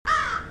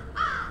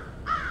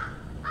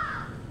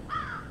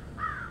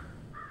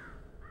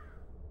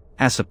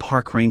As a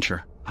park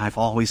ranger, I've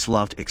always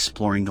loved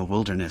exploring the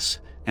wilderness,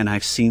 and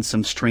I've seen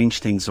some strange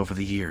things over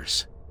the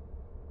years.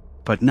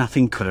 But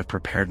nothing could have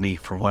prepared me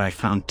for what I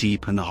found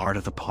deep in the heart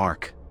of the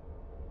park.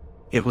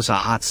 It was a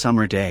hot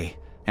summer day,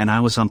 and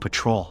I was on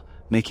patrol,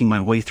 making my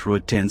way through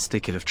a dense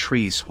thicket of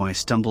trees when I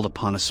stumbled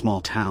upon a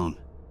small town.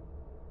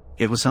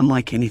 It was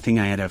unlike anything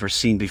I had ever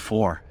seen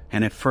before,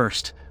 and at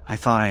first, I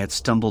thought I had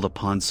stumbled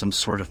upon some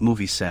sort of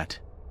movie set.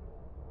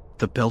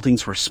 The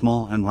buildings were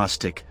small and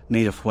rustic,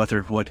 made of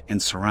weathered wood and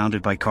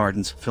surrounded by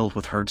gardens filled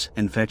with herbs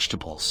and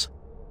vegetables.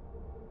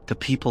 The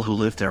people who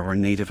lived there were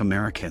Native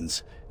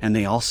Americans, and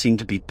they all seemed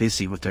to be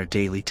busy with their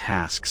daily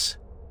tasks.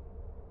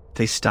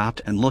 They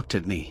stopped and looked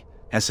at me,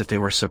 as if they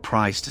were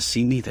surprised to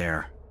see me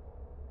there.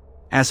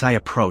 As I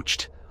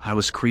approached, I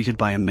was greeted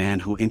by a man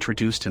who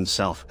introduced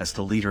himself as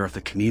the leader of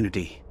the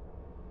community.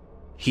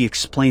 He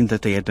explained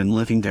that they had been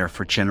living there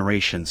for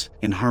generations,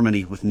 in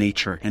harmony with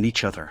nature and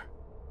each other.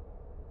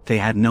 They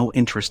had no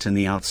interest in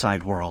the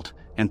outside world,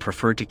 and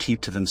preferred to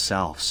keep to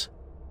themselves.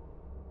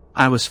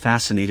 I was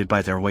fascinated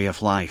by their way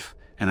of life,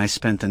 and I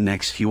spent the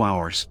next few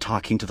hours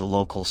talking to the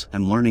locals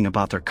and learning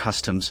about their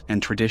customs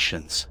and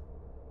traditions.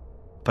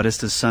 But as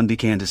the sun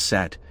began to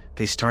set,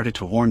 they started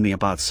to warn me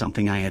about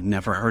something I had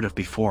never heard of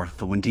before,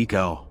 the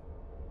Wendigo.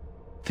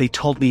 They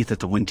told me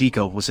that the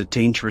Wendigo was a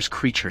dangerous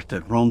creature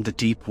that roamed the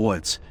deep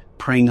woods,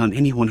 preying on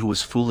anyone who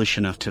was foolish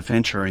enough to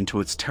venture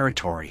into its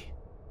territory.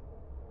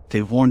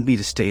 They warned me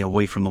to stay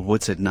away from the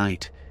woods at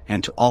night,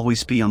 and to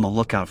always be on the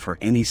lookout for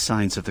any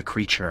signs of the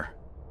creature.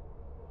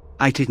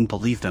 I didn't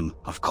believe them,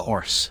 of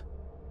course.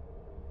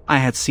 I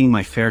had seen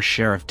my fair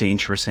share of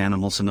dangerous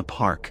animals in the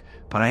park,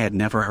 but I had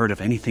never heard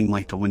of anything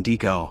like the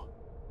Wendigo.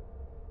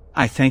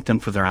 I thanked them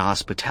for their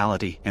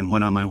hospitality and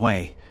went on my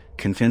way,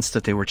 convinced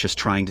that they were just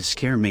trying to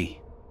scare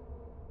me.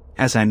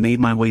 As I made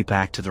my way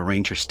back to the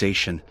ranger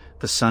station,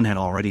 the sun had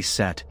already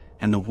set,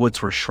 and the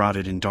woods were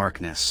shrouded in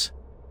darkness.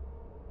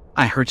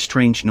 I heard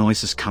strange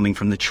noises coming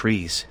from the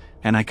trees,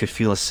 and I could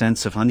feel a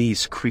sense of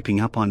unease creeping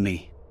up on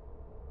me.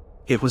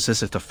 It was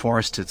as if the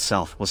forest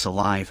itself was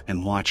alive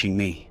and watching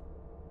me.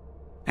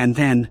 And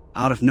then,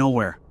 out of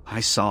nowhere, I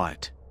saw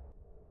it.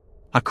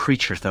 A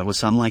creature that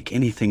was unlike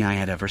anything I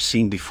had ever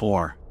seen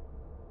before.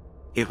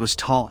 It was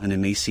tall and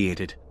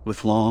emaciated,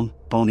 with long,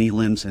 bony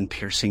limbs and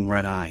piercing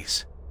red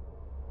eyes.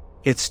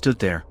 It stood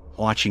there,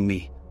 watching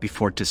me,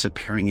 before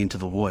disappearing into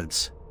the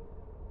woods.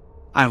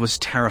 I was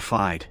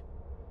terrified.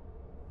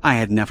 I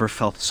had never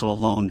felt so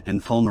alone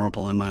and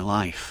vulnerable in my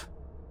life.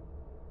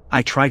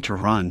 I tried to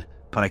run,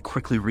 but I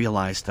quickly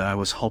realized that I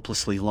was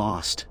hopelessly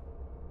lost.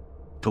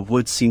 The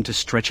woods seemed to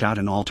stretch out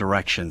in all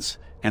directions,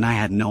 and I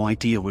had no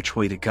idea which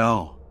way to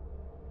go.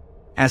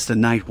 As the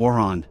night wore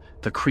on,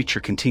 the creature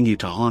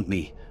continued to haunt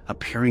me,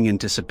 appearing and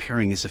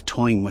disappearing as if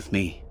toying with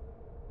me.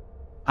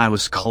 I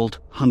was cold,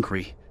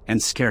 hungry,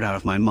 and scared out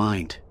of my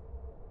mind.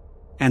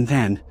 And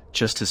then,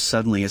 just as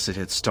suddenly as it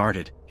had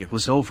started, it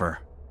was over.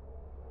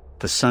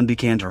 The sun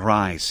began to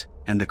rise,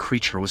 and the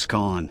creature was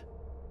gone.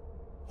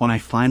 When I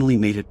finally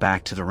made it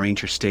back to the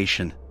ranger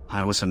station,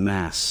 I was a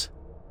mess.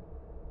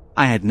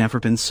 I had never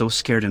been so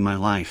scared in my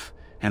life,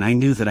 and I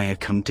knew that I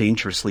had come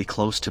dangerously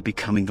close to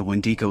becoming the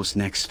Wendigo's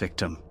next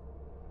victim.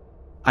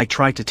 I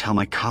tried to tell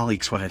my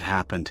colleagues what had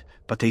happened,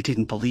 but they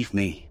didn't believe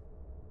me.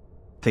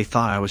 They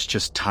thought I was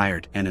just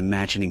tired and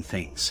imagining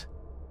things.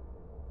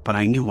 But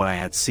I knew what I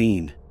had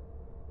seen.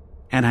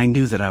 And I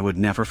knew that I would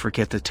never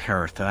forget the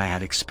terror that I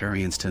had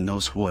experienced in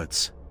those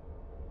woods.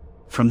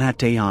 From that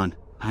day on,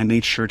 I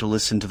made sure to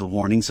listen to the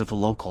warnings of the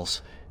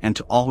locals, and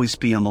to always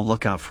be on the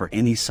lookout for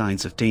any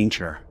signs of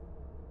danger.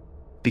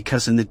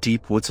 Because in the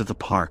deep woods of the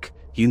park,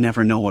 you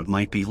never know what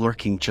might be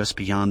lurking just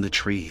beyond the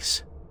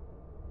trees.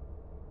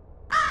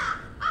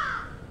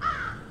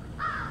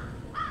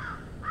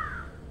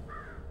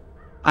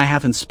 I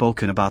haven't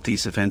spoken about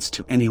these events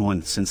to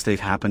anyone since they've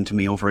happened to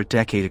me over a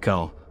decade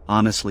ago,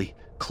 honestly,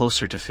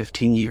 closer to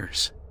 15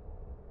 years.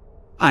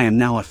 I am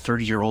now a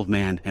 30-year-old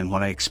man, and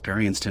what I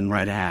experienced in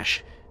Red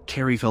Ash,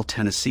 Caryville,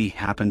 Tennessee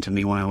happened to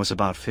me when I was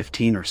about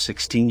 15 or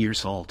 16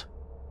 years old.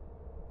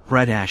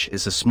 Red Ash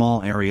is a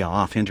small area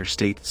off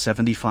Interstate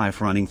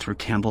 75 running through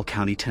Campbell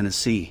County,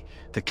 Tennessee,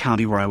 the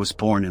county where I was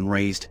born and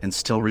raised and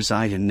still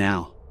reside in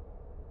now.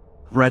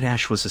 Red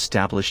Ash was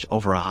established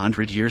over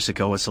 100 years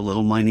ago as a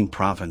little mining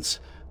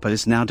province, but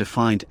is now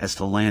defined as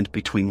the land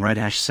between Red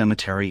Ash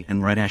Cemetery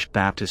and Red Ash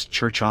Baptist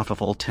Church off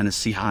of Old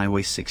Tennessee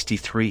Highway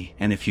 63,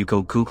 and if you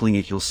go Googling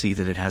it you'll see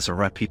that it has a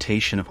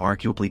reputation of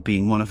arguably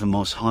being one of the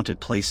most haunted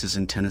places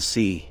in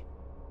Tennessee.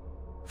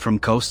 From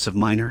ghosts of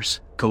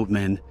miners,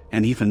 goatmen,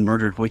 and even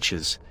murdered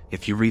witches,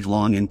 if you read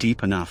long and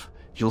deep enough,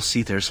 you'll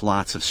see there's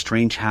lots of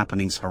strange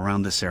happenings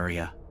around this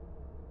area.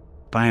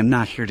 But I am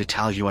not here to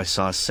tell you I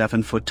saw a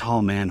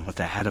 7-foot-tall man with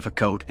the head of a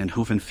goat and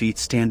hooven feet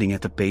standing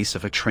at the base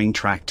of a train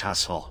track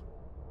tussle.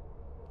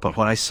 But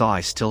what I saw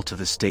I still to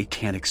this day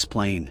can't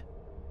explain.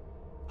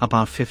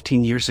 About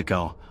 15 years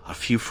ago, a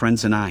few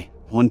friends and I,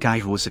 one guy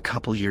who was a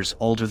couple years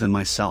older than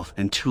myself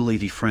and two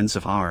lady friends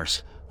of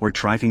ours, were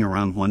driving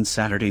around one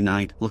Saturday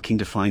night looking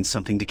to find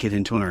something to get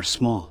into in our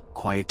small,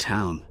 quiet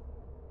town.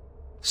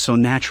 So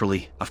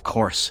naturally, of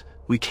course,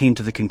 we came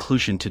to the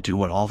conclusion to do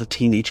what all the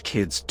teenage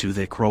kids do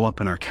that grow up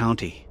in our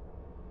county.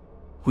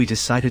 We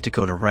decided to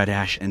go to Red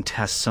Ash and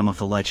test some of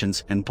the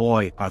legends, and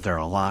boy, are there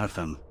a lot of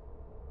them.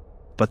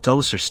 But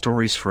those are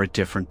stories for a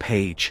different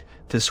page.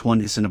 This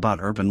one isn't about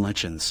urban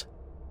legends.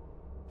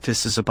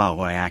 This is about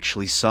what I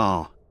actually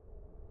saw.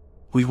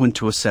 We went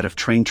to a set of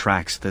train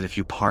tracks that if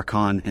you park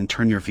on and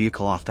turn your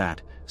vehicle off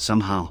that,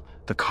 somehow,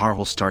 the car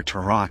will start to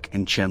rock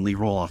and gently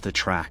roll off the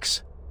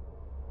tracks.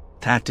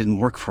 That didn't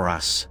work for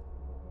us.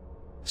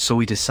 So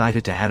we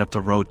decided to head up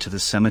the road to the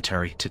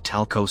cemetery to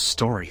tell ghost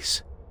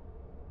stories.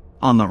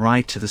 On the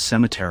ride to the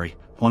cemetery,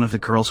 one of the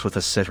girls with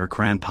us said her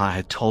grandpa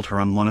had told her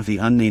on one of the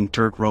unnamed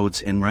dirt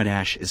roads in Red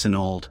Ash is an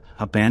old,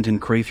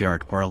 abandoned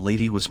graveyard where a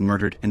lady was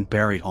murdered and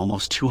buried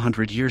almost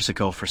 200 years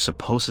ago for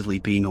supposedly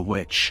being a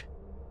witch.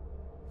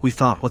 We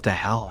thought what the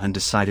hell and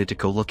decided to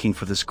go looking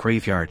for this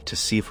graveyard to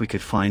see if we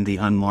could find the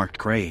unmarked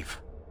grave.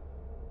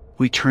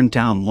 We turned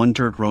down one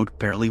dirt road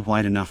barely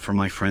wide enough for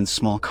my friend's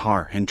small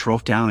car and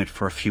drove down it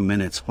for a few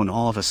minutes when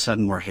all of a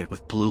sudden we're hit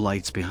with blue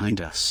lights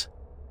behind us.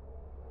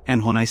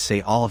 And when I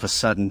say all of a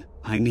sudden,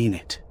 I mean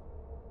it.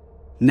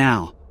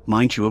 Now,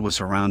 mind you, it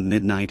was around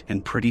midnight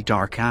and pretty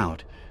dark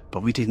out,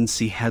 but we didn't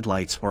see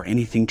headlights or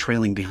anything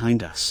trailing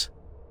behind us.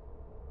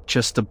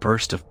 Just the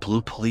burst of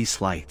blue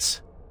police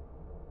lights.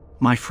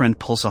 My friend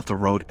pulls off the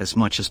road as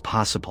much as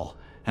possible,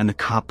 and the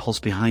cop pulls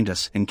behind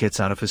us and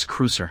gets out of his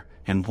cruiser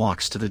and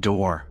walks to the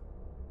door.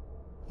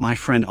 My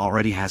friend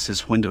already has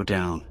his window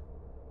down.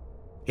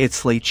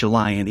 It's late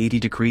July and 80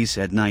 degrees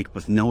at night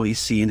with no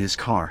AC in his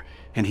car,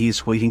 and he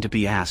is waiting to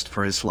be asked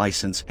for his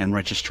license and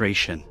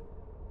registration.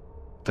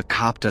 The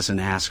cop doesn't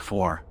ask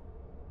for.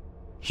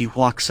 He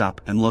walks up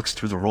and looks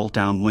through the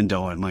roll-down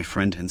window at my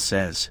friend and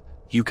says,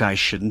 "You guys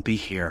shouldn't be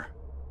here.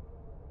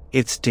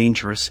 It's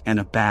dangerous and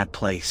a bad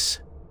place.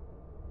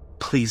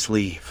 Please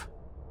leave."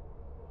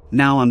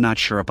 Now I'm not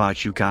sure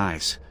about you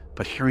guys,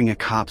 but hearing a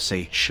cop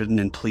say shouldn't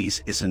and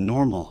please isn't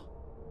normal.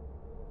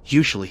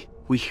 Usually,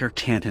 we hear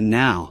can't and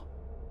now.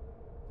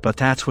 But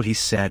that's what he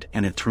said,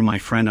 and it threw my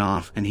friend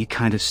off, and he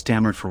kind of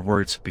stammered for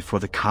words before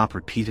the cop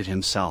repeated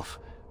himself.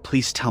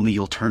 "Please tell me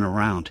you'll turn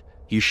around.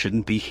 You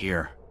shouldn't be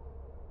here.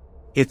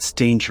 It's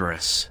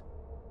dangerous."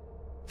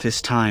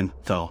 This time,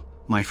 though,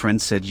 my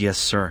friend said yes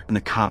sir, and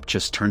the cop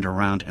just turned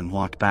around and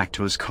walked back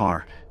to his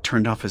car,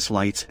 turned off his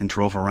lights and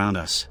drove around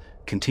us,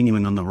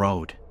 continuing on the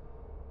road.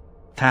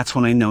 That's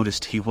when I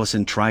noticed he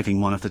wasn't driving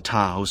one of the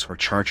Tahoes or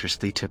Chargers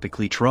they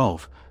typically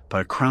drove,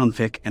 but a Crown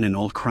Vic and an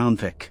old Crown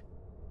Vic.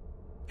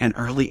 An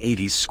early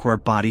 80s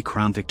square-body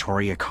Crown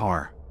Victoria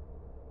car.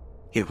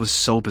 It was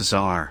so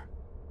bizarre.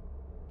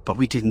 But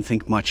we didn't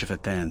think much of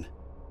it then.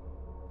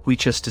 We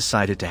just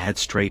decided to head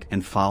straight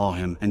and follow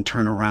him and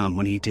turn around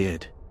when he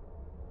did.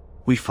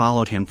 We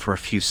followed him for a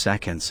few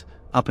seconds,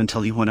 up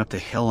until he went up the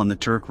hill on the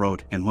dirt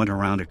road and went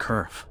around a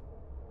curve.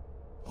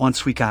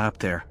 Once we got up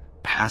there,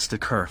 past the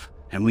curve,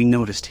 and we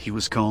noticed he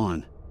was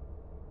gone.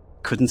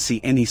 Couldn't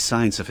see any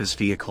signs of his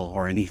vehicle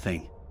or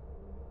anything.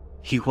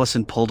 He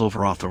wasn't pulled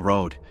over off the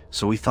road,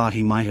 so we thought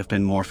he might have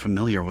been more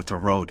familiar with the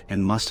road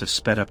and must have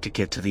sped up to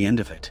get to the end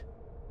of it.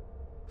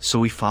 So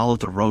we followed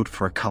the road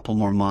for a couple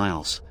more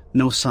miles,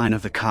 no sign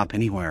of the cop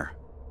anywhere.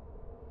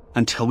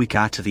 Until we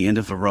got to the end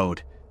of the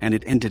road, and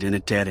it ended in a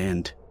dead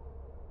end.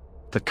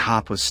 The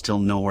cop was still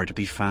nowhere to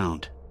be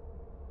found.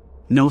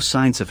 No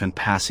signs of him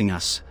passing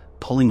us,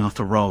 pulling off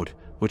the road,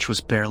 which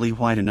was barely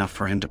wide enough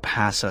for him to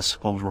pass us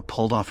while we were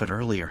pulled off it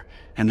earlier,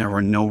 and there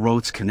were no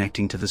roads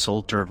connecting to this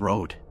old dirt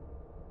road.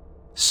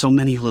 So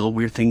many little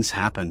weird things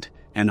happened,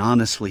 and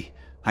honestly,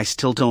 I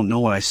still don't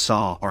know what I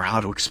saw or how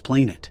to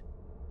explain it.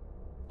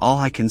 All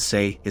I can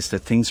say is that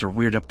things are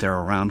weird up there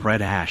around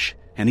Red Ash,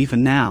 and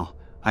even now,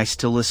 I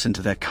still listen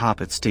to that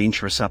cop "It's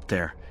dangerous up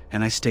there,"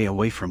 and I stay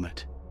away from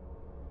it.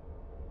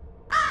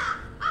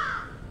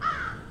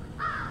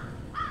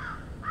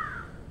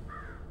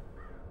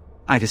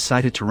 I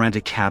decided to rent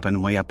a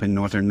cabin way up in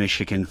northern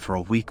Michigan for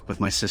a week with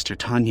my sister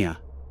Tanya.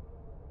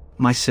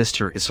 My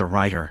sister is a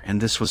writer, and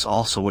this was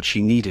also what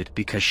she needed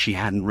because she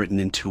hadn't written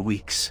in 2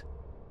 weeks.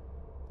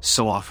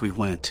 So off we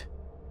went.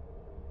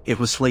 It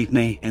was late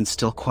May and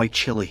still quite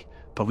chilly,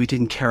 but we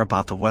didn't care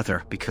about the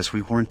weather because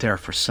we weren't there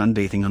for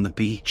sunbathing on the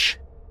beach.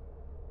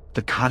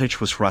 The cottage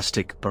was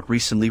rustic but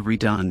recently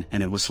redone,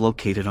 and it was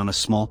located on a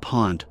small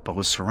pond but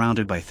was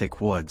surrounded by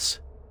thick woods.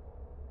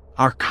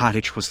 Our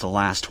cottage was the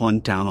last one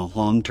down a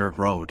long dirt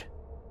road.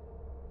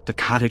 The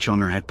cottage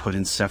owner had put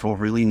in several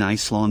really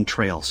nice lawn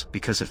trails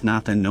because if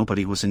not then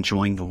nobody was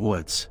enjoying the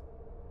woods.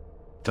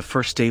 The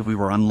first day we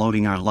were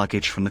unloading our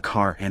luggage from the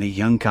car and a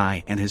young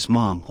guy and his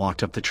mom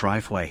walked up the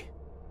driveway.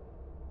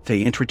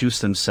 They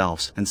introduced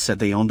themselves and said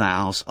they owned the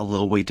house a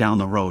little way down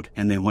the road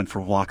and they went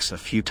for walks a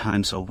few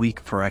times a week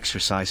for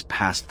exercise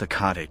past the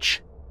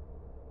cottage.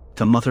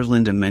 The mother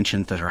Linda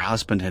mentioned that her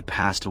husband had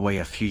passed away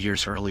a few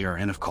years earlier,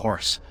 and of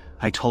course,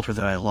 I told her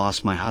that I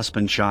lost my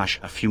husband Josh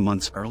a few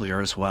months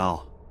earlier as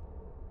well.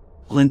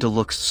 Linda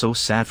looked so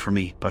sad for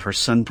me, but her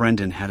son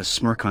Brendan had a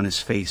smirk on his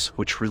face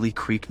which really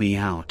creeped me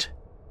out.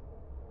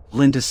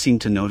 Linda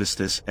seemed to notice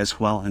this as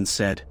well and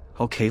said,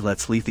 "Okay,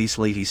 let's leave these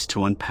ladies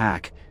to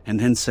unpack," and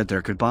then said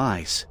their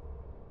goodbyes.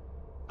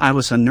 I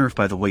was unnerved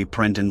by the way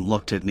Brendan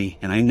looked at me,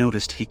 and I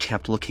noticed he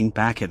kept looking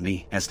back at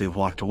me as they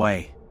walked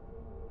away.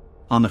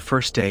 On the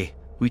first day,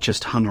 we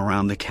just hung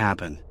around the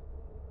cabin.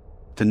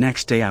 The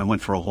next day I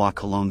went for a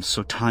walk alone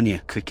so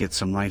Tanya could get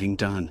some writing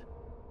done.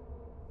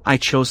 I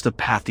chose the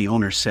path the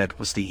owner said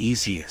was the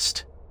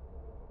easiest.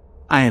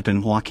 I had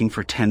been walking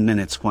for 10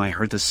 minutes when I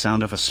heard the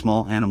sound of a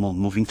small animal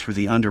moving through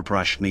the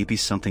underbrush, maybe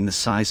something the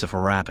size of a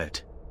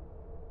rabbit.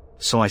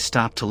 So I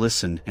stopped to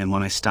listen, and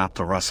when I stopped,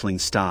 the rustling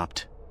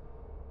stopped.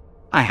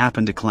 I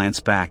happened to glance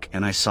back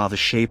and I saw the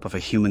shape of a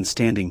human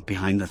standing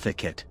behind the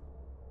thicket.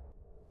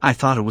 I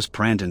thought it was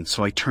Brandon,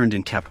 so I turned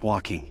and kept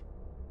walking.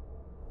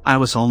 I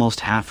was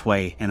almost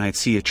halfway and I'd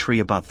see a tree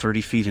about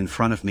 30 feet in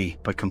front of me,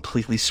 but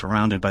completely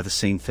surrounded by the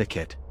same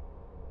thicket.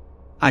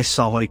 I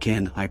saw what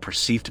again I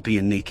perceived to be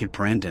a naked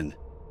Brandon.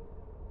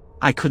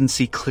 I couldn't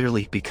see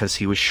clearly because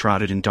he was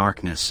shrouded in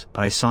darkness,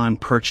 but I saw him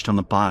perched on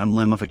the bottom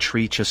limb of a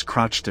tree, just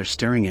crouched there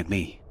staring at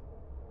me.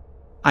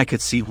 I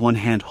could see one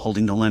hand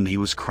holding the limb he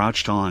was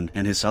crouched on,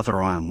 and his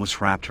other arm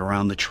was wrapped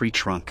around the tree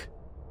trunk.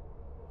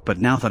 But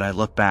now that I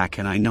look back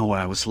and I know what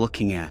I was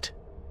looking at,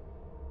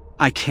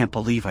 I can't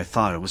believe I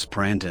thought it was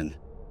Brandon.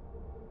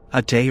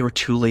 A day or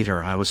two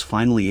later, I was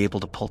finally able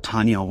to pull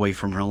Tanya away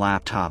from her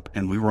laptop,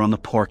 and we were on the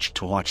porch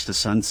to watch the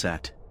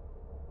sunset.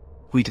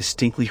 We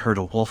distinctly heard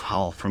a wolf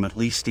howl from at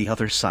least the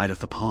other side of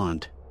the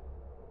pond.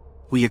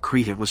 We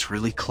agreed it was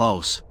really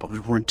close, but we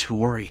weren't too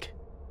worried.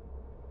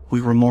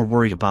 We were more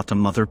worried about the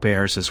mother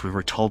bears, as we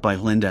were told by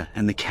Linda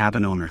and the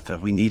cabin owner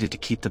that we needed to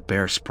keep the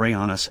bear spray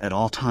on us at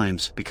all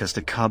times because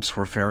the cubs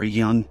were very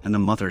young and the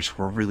mothers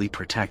were really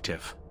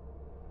protective.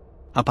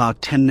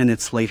 About 10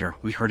 minutes later,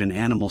 we heard an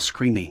animal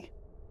screaming.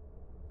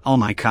 "Oh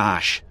my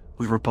gosh,"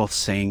 we were both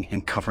saying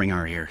and covering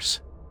our ears.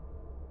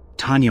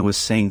 Tanya was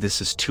saying, "This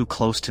is too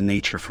close to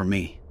nature for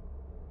me."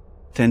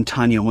 Then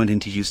Tanya went in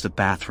to use the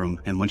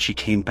bathroom, and when she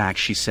came back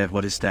she said,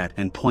 "What is that?"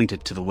 and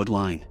pointed to the wood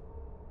line.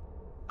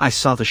 I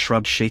saw the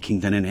shrub shaking,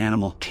 then an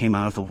animal came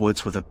out of the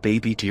woods with a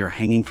baby deer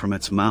hanging from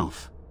its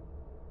mouth.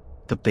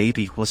 The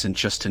baby wasn't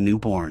just a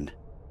newborn.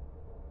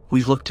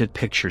 We looked at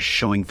pictures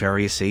showing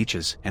various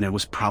ages, and it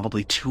was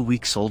probably 2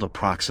 weeks old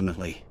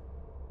approximately.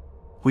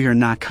 We are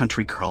not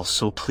country girls,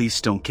 so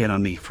please don't get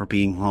on me for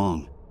being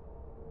wrong.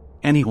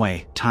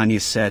 Anyway, Tanya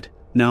said,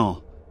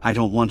 "No, I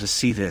don't want to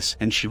see this,"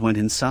 and she went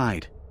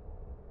inside.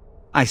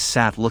 I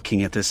sat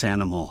looking at this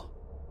animal.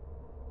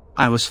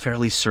 I was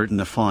fairly certain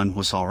the fawn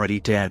was already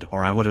dead,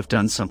 or I would have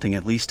done something.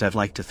 At least I'd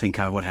like to think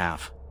I would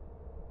have.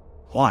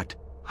 What?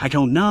 I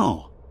don't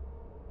know.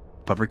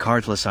 But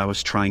regardless, I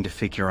was trying to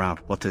figure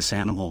out what this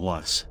animal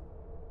was.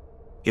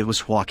 It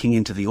was walking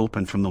into the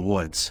open from the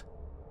woods.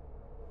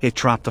 It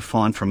dropped the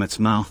fawn from its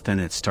mouth, then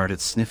it started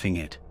sniffing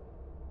it.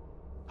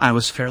 I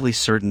was fairly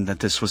certain that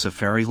this was a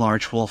very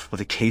large wolf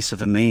with a case of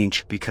the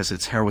mange, because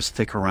its hair was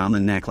thick around the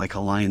neck like a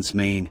lion's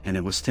mane, and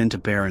it was thin to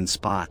bare in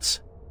spots.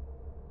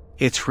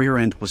 Its rear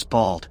end was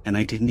bald, and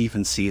I didn't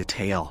even see a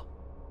tail.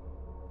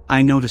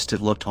 I noticed it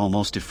looked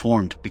almost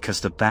deformed because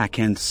the back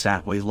end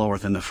sat way lower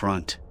than the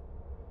front.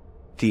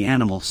 The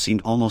animal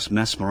seemed almost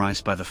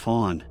mesmerized by the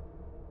fawn.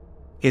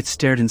 It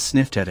stared and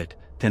sniffed at it,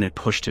 then it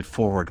pushed it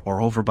forward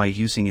or over by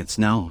using its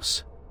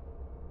nose.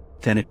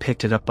 Then it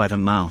picked it up by the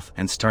mouth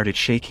and started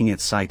shaking it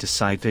side to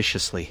side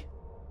viciously.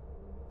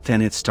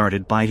 Then it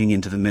started biting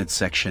into the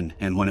midsection,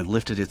 and when it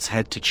lifted its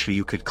head to chew,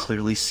 you could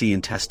clearly see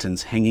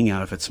intestines hanging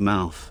out of its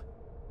mouth.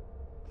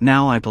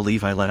 Now I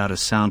believe I let out a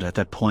sound at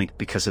that point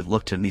because it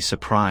looked at me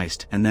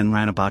surprised and then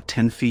ran about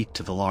 10 feet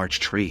to the large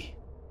tree.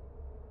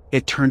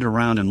 It turned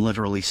around and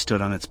literally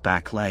stood on its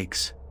back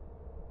legs.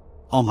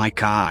 Oh my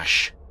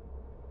gosh!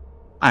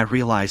 I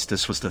realized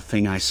this was the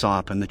thing I saw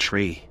up in the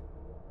tree.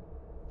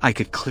 I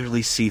could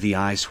clearly see the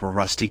eyes were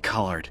rusty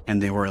colored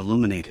and they were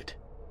illuminated.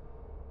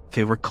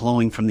 They were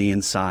glowing from the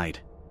inside.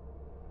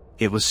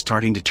 It was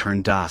starting to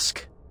turn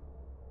dusk.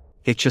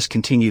 It just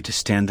continued to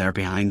stand there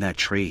behind that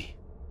tree.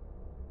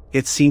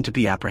 It seemed to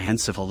be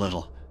apprehensive a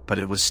little, but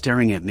it was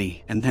staring at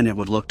me, and then it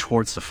would look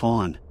towards the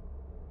fawn.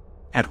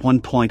 At one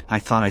point I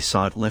thought I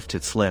saw it lift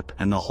its lip,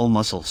 and the whole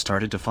muzzle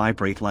started to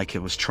vibrate like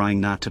it was trying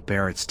not to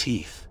bare its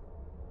teeth.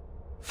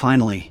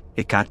 Finally,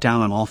 it got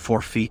down on all 4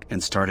 feet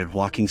and started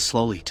walking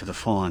slowly to the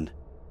fawn.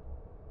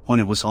 When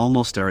it was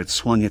almost there, it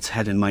swung its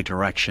head in my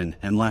direction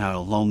and let out a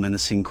low,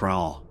 menacing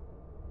growl.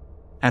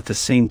 At the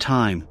same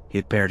time,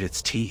 it bared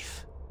its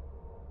teeth.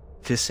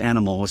 This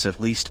animal was at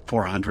least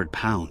 400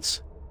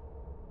 pounds.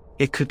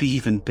 It could be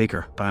even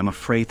bigger, but I'm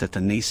afraid that the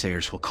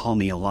naysayers will call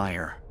me a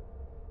liar.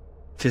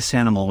 This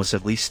animal was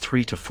at least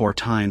 3 to 4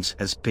 times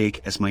as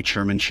big as my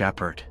German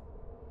Shepherd.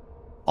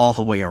 All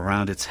the way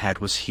around its head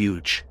was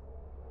huge.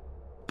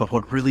 But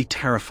what really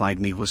terrified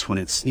me was when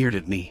it sneered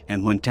at me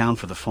and went down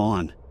for the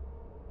fawn.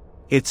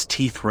 Its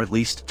teeth were at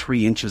least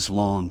 3 inches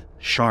long,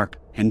 sharp,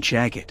 and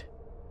jagged.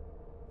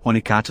 When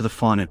it got to the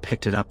fawn, it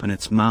picked it up in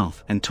its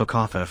mouth and took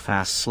off at a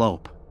fast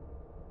slope.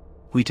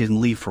 We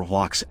didn't leave for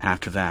walks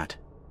after that.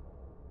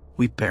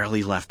 We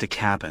barely left the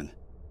cabin.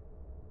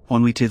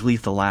 When we did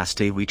leave the last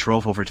day, we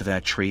drove over to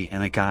that tree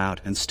and I got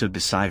out and stood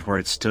beside where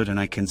it stood, and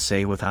I can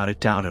say without a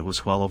doubt it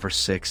was well over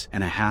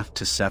 6.5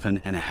 to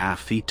 7.5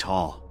 feet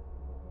tall.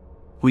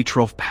 We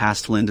drove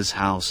past Linda's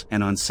house,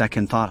 and on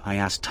second thought I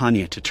asked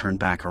Tanya to turn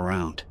back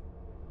around.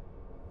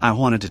 I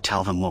wanted to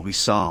tell them what we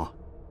saw.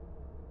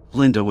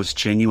 Linda was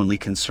genuinely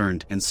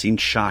concerned and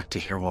seemed shocked to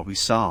hear what we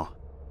saw.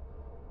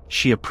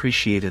 She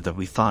appreciated that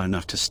we thought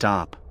enough to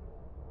stop.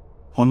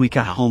 When we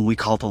got home, we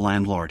called the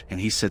landlord and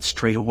he said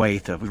straight away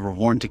that we were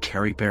warned to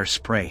carry bear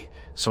spray,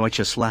 so I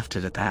just left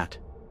it at that.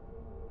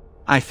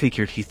 I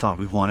figured he thought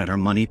we wanted our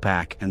money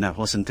back, and that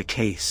wasn't the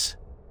case.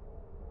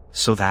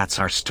 So that's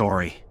our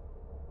story.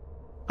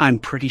 I'm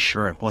pretty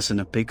sure it wasn't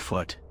a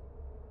Bigfoot.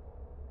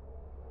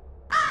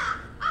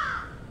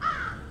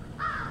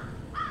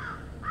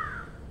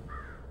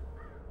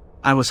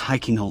 I was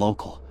hiking a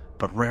local,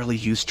 but rarely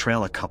used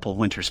trail a couple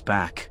winters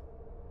back.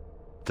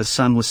 The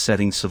sun was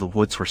setting, so the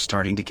woods were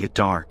starting to get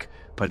dark,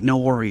 but no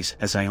worries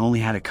as I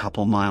only had a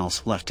couple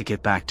miles left to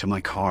get back to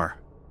my car.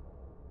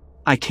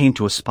 I came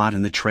to a spot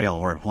in the trail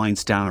where it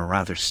winds down a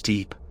rather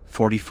steep,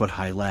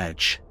 40-foot-high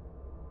ledge.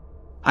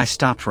 I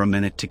stopped for a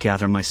minute to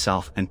gather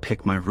myself and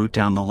pick my route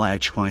down the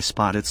ledge when I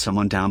spotted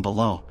someone down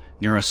below,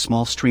 near a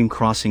small stream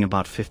crossing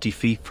about 50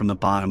 feet from the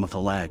bottom of the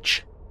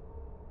ledge.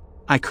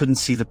 I couldn't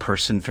see the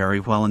person very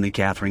well in the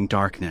gathering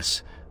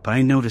darkness, but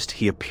I noticed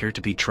he appeared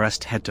to be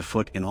dressed head to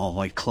foot in all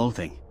white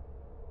clothing.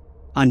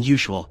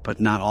 Unusual, but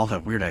not all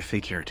that weird, I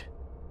figured.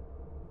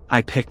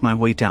 I picked my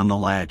way down the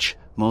ledge,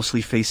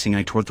 mostly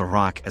facing toward the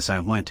rock as I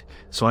went,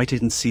 so I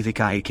didn't see the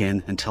guy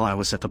again until I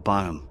was at the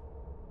bottom.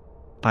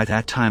 By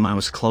that time I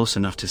was close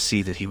enough to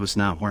see that he was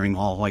not wearing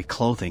all white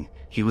clothing.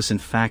 He was in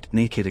fact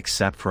naked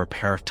except for a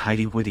pair of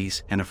tidy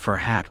whities and a fur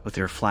hat with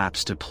their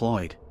flaps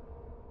deployed.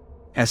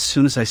 As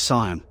soon as I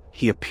saw him,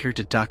 he appeared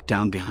to duck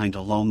down behind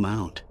a low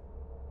mound.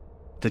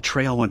 The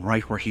trail went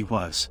right where he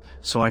was,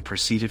 so I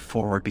proceeded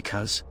forward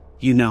because,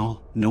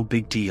 no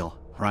big deal,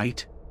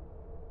 right?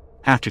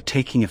 After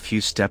taking a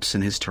few steps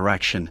in his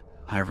direction,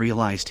 I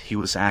realized he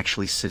was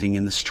actually sitting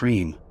in the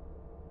stream.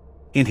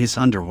 In his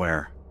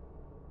underwear.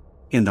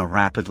 In the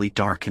rapidly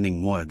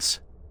darkening woods.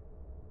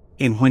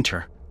 In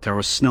winter, there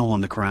was snow on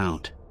the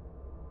ground.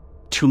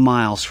 2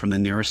 miles from the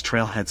nearest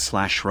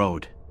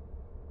trailhead/road.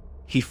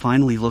 He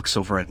finally looks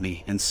over at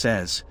me and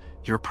says,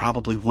 "You're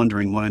probably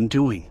wondering what I'm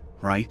doing,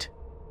 right?"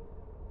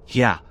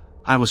 "Yeah,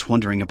 I was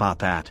wondering about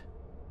that."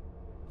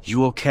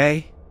 "You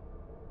okay?"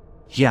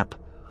 "Yep,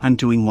 I'm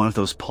doing one of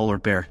those polar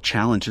bear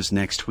challenges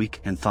next week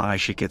and thought I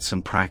should get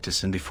some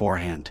practice in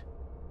beforehand."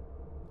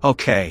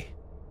 "Okay."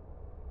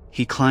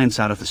 He climbs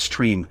out of the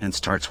stream and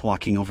starts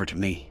walking over to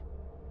me.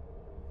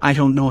 I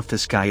don't know if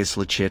this guy is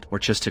legit or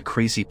just a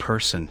crazy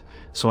person,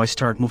 so I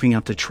start moving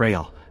up the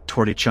trail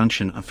toward a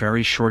junction a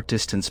very short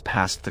distance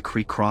past the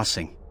creek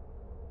crossing.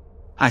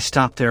 I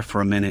stop there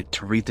for a minute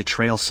to read the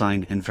trail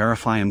sign and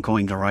verify I'm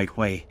going the right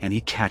way, and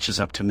he catches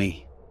up to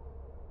me.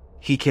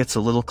 He gets a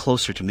little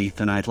closer to me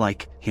than I'd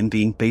like, him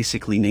being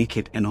basically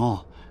naked and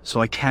all,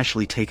 so I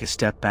casually take a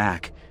step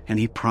back, and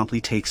he promptly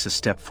takes a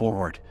step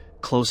forward,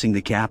 closing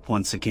the gap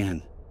once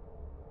again.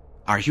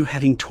 "Are you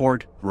heading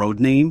toward road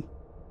name?"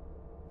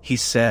 he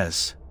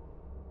says.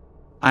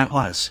 I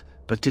was,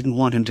 but didn't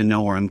want him to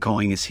know where I'm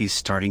going as he's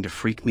starting to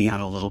freak me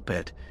out a little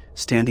bit,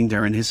 standing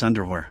there in his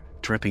underwear,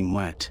 dripping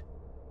wet.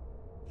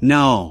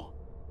 "No."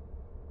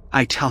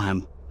 I tell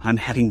him I'm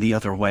heading the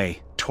other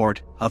way,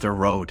 toward other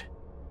road.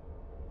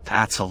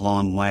 "That's a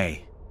long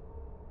way."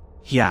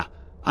 "Yeah,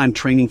 I'm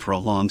training for a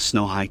long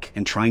snow hike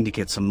and trying to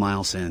get some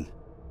miles in."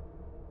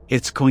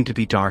 "It's going to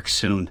be dark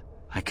soon.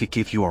 I could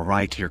give you a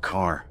ride to your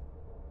car."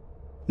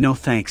 "No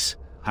thanks,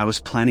 I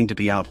was planning to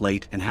be out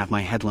late and have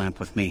my headlamp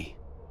with me."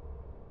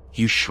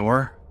 "You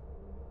sure?"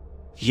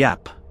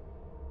 "Yep."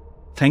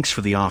 "Thanks for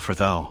the offer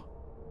though."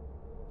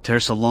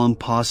 There's a long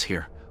pause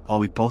here, while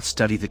we both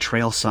study the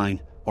trail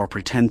sign, or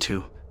pretend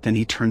to, then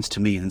he turns to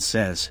me and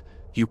says,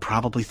 "You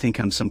probably think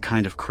I'm some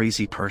kind of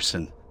crazy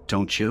person,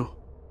 don't you?"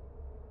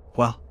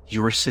 "Well,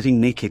 you were sitting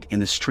naked in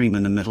the stream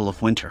in the middle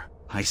of winter,"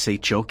 I say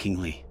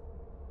jokingly.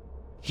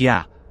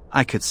 "Yeah,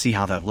 I could see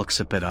how that looks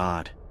a bit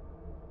odd."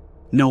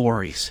 "No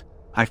worries,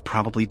 I've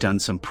probably done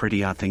some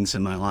pretty odd things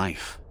in my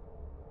life."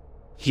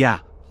 "Yeah,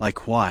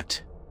 like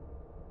what?"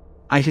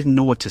 I didn't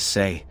know what to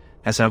say,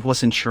 as I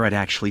wasn't sure I'd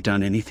actually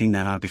done anything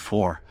that odd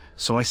before,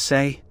 so I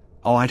say,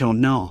 "Oh, I don't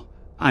know,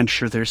 I'm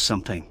sure there's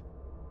something.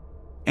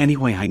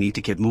 Anyway, I need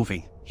to get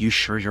moving. You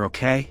sure you're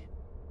okay?"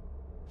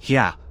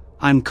 "Yeah,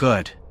 I'm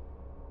good."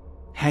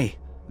 "Hey,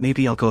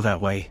 maybe I'll go that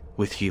way,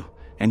 with you,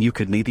 and you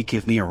could maybe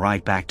give me a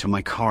ride back to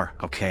my car,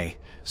 okay?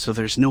 So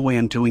there's no way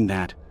I'm doing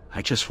that,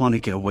 I just want to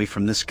get away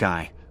from this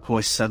guy, who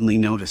I suddenly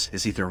notice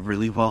is either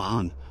really well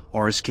on,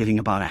 or is getting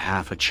about a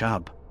half a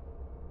chub."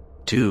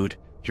 "Dude,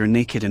 you're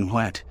naked and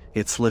wet,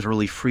 it's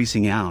literally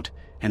freezing out,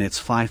 and it's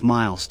 5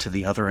 miles to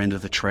the other end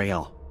of the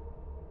trail.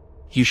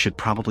 You should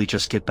probably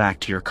just get back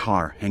to your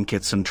car and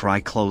get some dry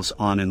clothes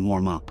on and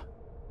warm up."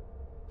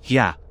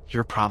 "Yeah,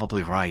 you're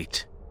probably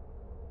right."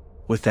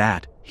 With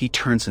that, he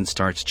turns and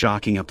starts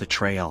jogging up the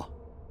trail.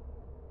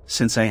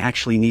 Since I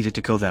actually needed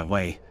to go that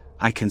way,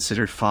 I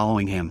considered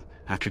following him,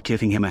 after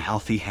giving him a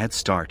healthy head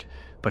start,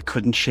 but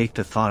couldn't shake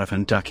the thought of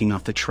him ducking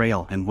off the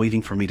trail and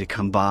waiting for me to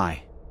come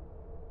by.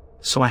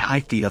 So I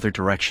hiked the other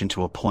direction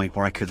to a point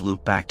where I could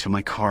loop back to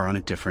my car on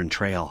a different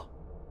trail.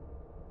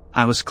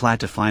 I was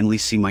glad to finally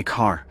see my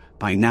car.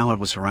 By now it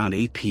was around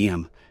 8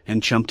 p.m.,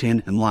 and jumped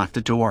in and locked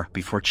the door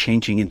before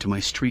changing into my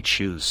street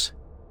shoes.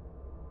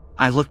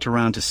 I looked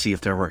around to see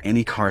if there were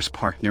any cars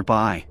parked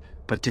nearby,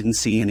 but didn't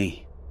see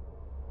any.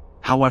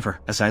 However,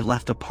 as I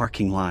left the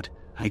parking lot,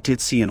 I did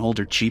see an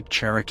older Jeep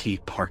Cherokee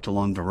parked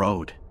along the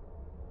road.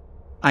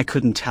 I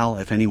couldn't tell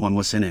if anyone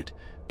was in it,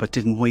 but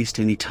didn't waste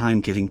any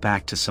time getting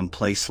back to some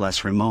place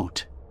less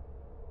remote.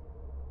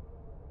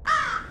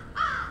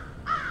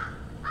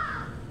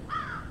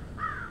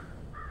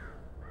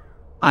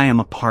 I am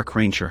a park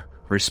ranger,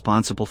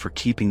 responsible for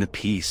keeping the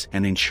peace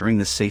and ensuring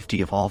the safety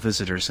of all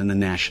visitors in the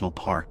national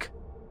park.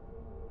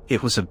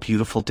 It was a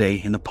beautiful day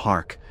in the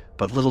park,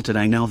 but little did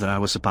I know that I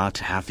was about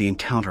to have the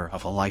encounter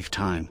of a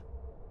lifetime.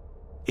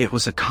 It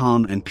was a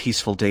calm and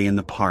peaceful day in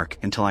the park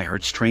until I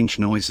heard strange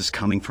noises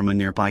coming from a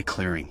nearby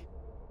clearing.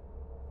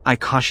 I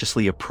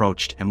cautiously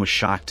approached and was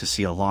shocked to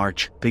see a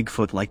large,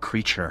 Bigfoot-like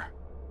creature.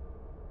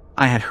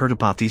 I had heard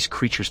about these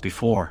creatures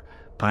before,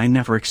 but I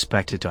never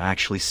expected to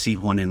actually see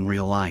one in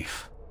real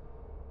life.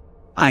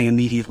 I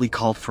immediately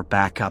called for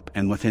backup,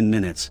 and within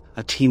minutes,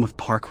 a team of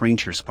park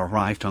rangers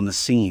arrived on the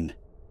scene.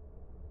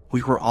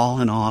 We were all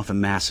in awe of the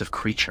massive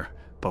creature,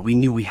 but we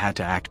knew we had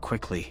to act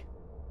quickly.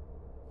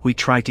 We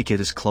tried to get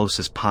as close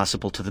as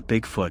possible to the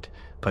Bigfoot,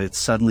 but it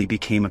suddenly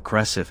became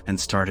aggressive and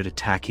started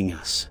attacking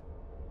us.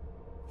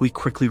 We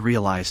quickly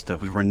realized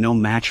that we were no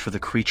match for the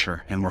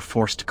creature and were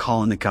forced to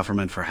call in the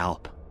government for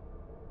help.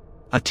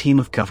 A team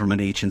of government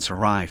agents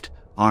arrived,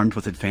 armed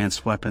with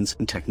advanced weapons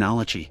and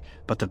technology,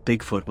 but the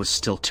Bigfoot was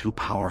still too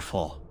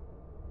powerful.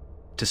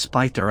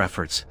 Despite their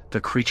efforts, the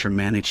creature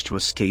managed to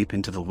escape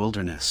into the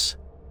wilderness.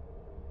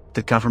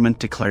 The government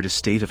declared a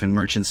state of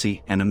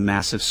emergency, and a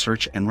massive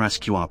search and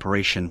rescue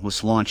operation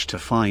was launched to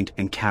find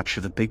and capture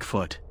the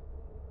Bigfoot.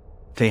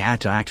 They had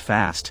to act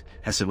fast,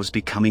 as it was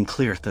becoming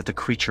clear that the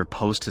creature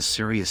posed a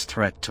serious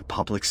threat to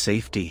public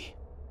safety.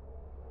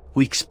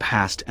 Weeks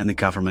passed and the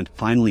government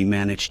finally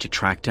managed to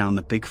track down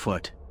the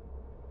Bigfoot.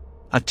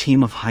 A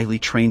team of highly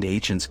trained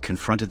agents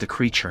confronted the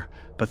creature,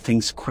 but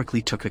things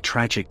quickly took a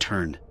tragic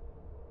turn.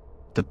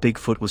 The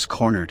Bigfoot was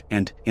cornered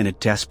and, in a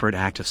desperate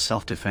act of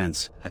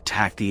self-defense,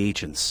 attacked the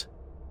agents.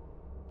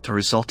 The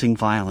resulting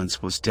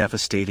violence was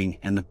devastating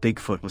and the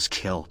Bigfoot was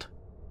killed.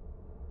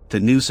 The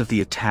news of the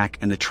attack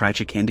and the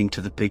tragic ending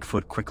to the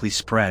Bigfoot quickly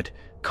spread,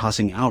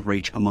 causing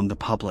outrage among the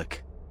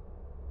public.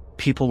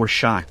 People were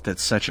shocked that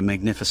such a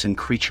magnificent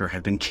creature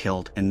had been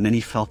killed, and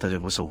many felt that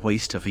it was a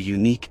waste of a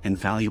unique and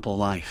valuable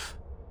life.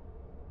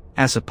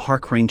 As a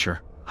park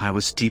ranger, I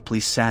was deeply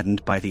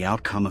saddened by the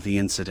outcome of the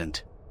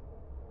incident.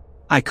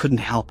 I couldn't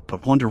help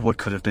but wonder what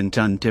could have been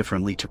done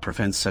differently to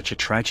prevent such a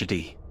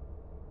tragedy.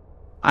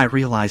 I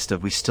realized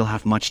that we still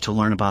have much to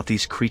learn about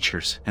these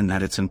creatures, and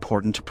that it's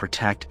important to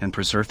protect and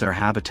preserve their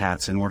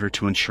habitats in order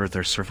to ensure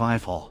their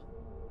survival.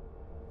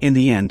 In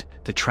the end,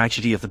 the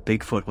tragedy of the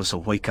Bigfoot was a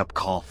wake-up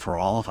call for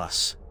all of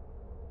us.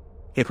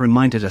 It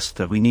reminded us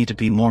that we need to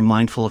be more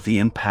mindful of the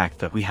impact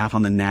that we have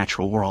on the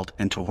natural world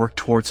and to work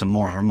towards a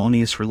more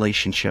harmonious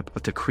relationship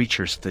with the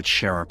creatures that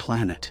share our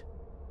planet.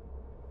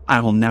 I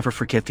will never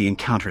forget the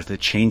encounter that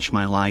changed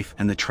my life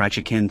and the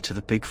tragic end to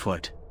the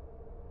Bigfoot.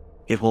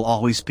 It will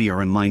always be a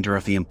reminder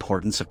of the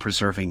importance of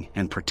preserving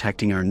and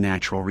protecting our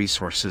natural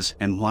resources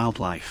and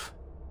wildlife.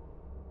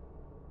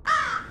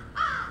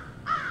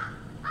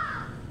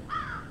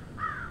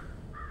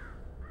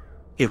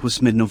 It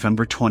was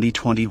mid-November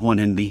 2021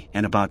 and me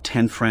and about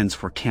 10 friends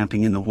were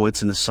camping in the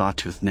woods in the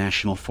Sawtooth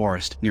National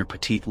Forest near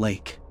Petite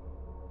Lake.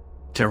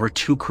 There were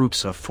 2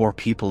 groups of 4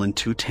 people in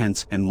 2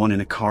 tents, and one in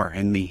a car,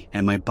 and me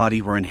and my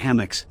buddy were in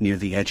hammocks near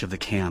the edge of the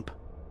camp.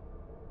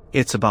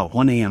 It's about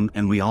 1 a.m.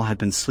 and we all had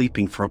been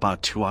sleeping for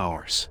about 2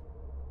 hours.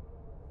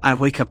 I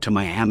wake up to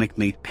my hammock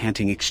mate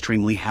panting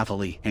extremely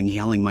heavily and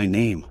yelling my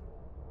name.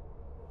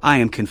 I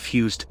am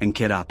confused and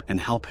get up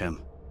and help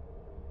him.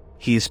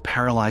 He is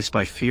paralyzed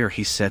by fear.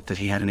 He said that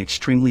he had an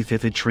extremely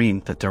vivid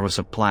dream that there was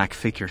a black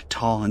figure,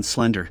 tall and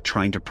slender,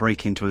 trying to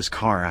break into his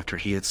car after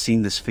he had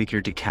seen this figure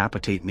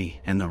decapitate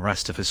me and the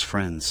rest of his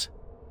friends.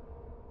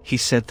 He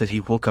said that he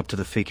woke up to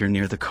the figure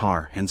near the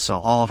car and saw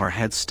all of our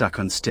heads stuck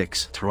on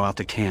sticks throughout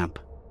the camp.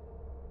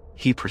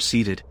 He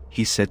proceeded,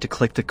 he said, to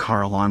click the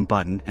car alarm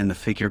button, and the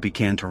figure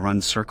began to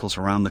run circles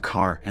around the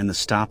car, and the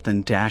stop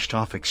then dashed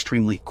off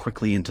extremely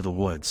quickly into the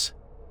woods.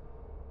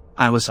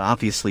 I was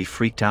obviously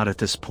freaked out at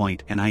this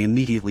point, and I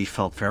immediately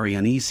felt very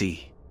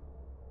uneasy.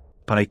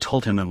 But I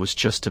told him it was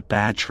just a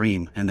bad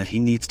dream and that he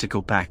needs to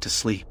go back to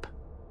sleep.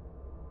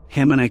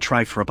 Him and I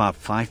tried for about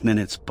 5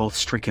 minutes, both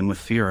stricken with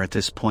fear at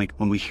this point,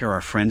 when we hear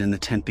our friend in the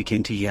tent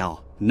begin to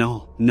yell,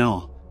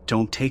 No,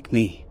 don't take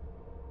me."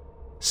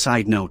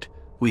 Side note,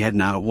 we had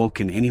not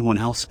awoken anyone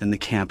else in the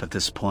camp at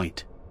this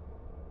point.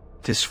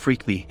 This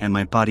freaked me and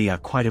my buddy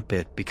out quite a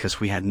bit because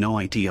we had no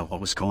idea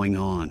what was going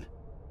on.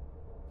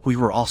 We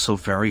were also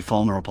very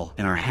vulnerable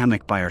in our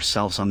hammock by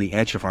ourselves on the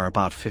edge of our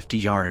about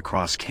 50-yard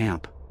across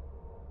camp.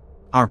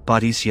 Our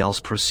buddies' yells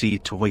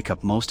proceed to wake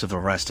up most of the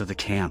rest of the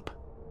camp.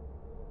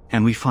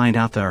 And we find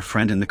out that our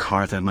friend in the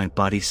car that my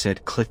buddy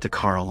said clicked the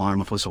car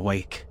alarm was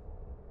awake.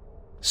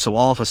 So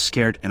all of us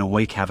scared and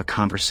awake have a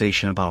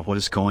conversation about what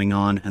is going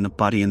on, and the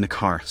buddy in the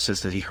car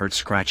says that he heard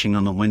scratching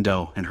on the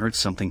window and heard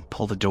something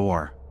pull the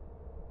door.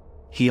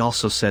 He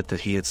also said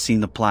that he had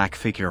seen the black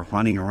figure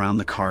running around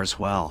the car as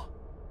well.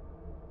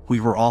 We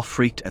were all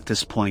freaked at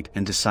this point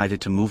and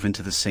decided to move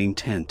into the same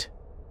tent.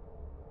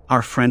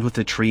 Our friend with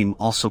the dream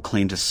also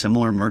claimed a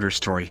similar murder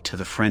story to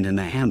the friend in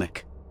the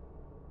hammock.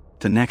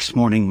 The next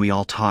morning we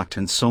all talked,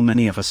 and so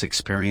many of us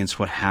experienced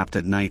what happened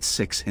at night,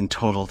 6 in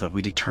total, that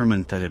we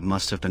determined that it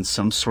must have been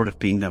some sort of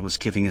being that was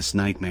giving us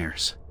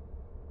nightmares.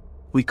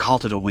 We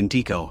called it a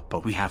Wendigo,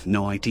 but we have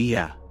no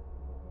idea.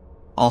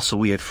 Also,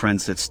 we had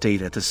friends that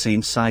stayed at the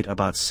same site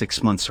about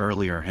 6 months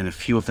earlier, and a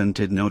few of them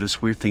did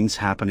notice weird things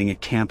happening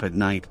at camp at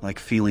night, like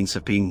feelings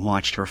of being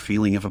watched or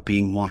feeling of a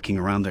being walking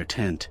around their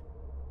tent.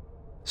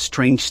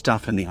 Strange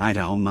stuff in the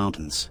Idaho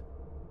mountains.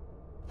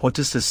 What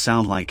does this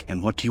sound like,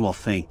 and what do you all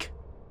think?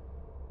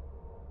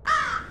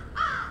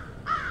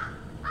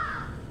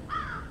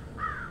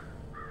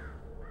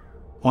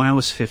 When I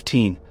was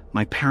 15,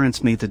 my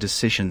parents made the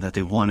decision that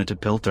they wanted to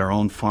build their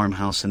own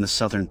farmhouse in the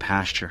southern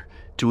pasture,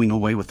 doing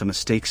away with the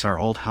mistakes our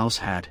old house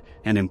had,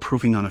 and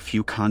improving on a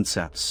few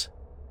concepts.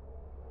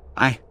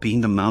 I,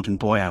 being the mountain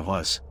boy I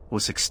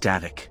was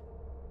ecstatic.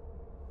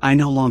 I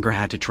no longer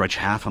had to trudge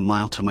half a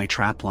mile to my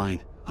trap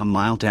line, a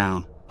mile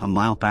down, a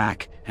mile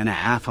back, and a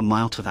half a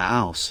mile to the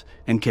house,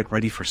 and get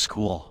ready for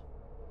school.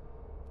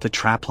 The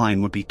trap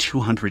line would be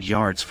 200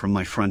 yards from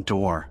my front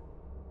door.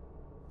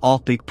 All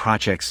big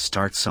projects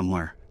start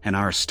somewhere, and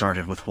ours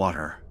started with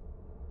water.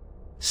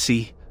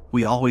 See,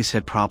 we always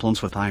had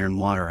problems with iron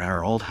water at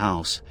our old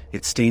house.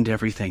 It stained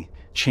everything,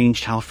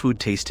 changed how food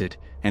tasted,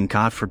 and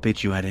God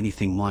forbid you had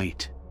anything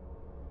white.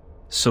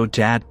 So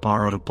Dad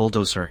borrowed a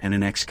bulldozer and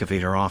an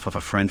excavator off of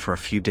a friend for a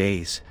few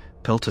days,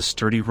 built a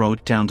sturdy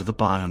road down to the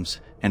bottoms,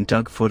 and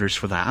dug footers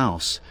for the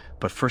house,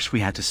 but first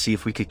we had to see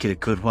if we could get a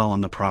good well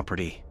on the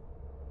property.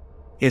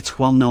 It's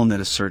well known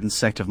that a certain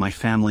sect of my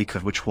family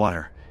could witch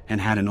water, and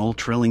had an old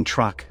drilling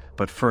truck,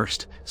 but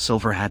first,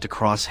 silver had to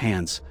cross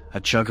hands, a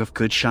jug of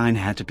good shine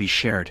had to be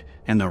shared,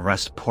 and the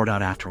rest poured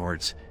out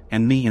afterwards,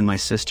 and me and my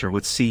sister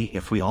would see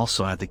if we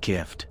also had the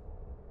gift.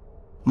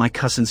 My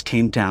cousins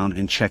came down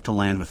and checked the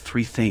land with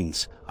 3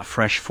 things: a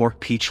fresh forked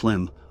peach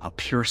limb, a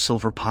pure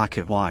silver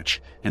pocket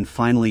watch, and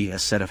finally a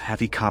set of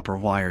heavy copper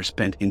wires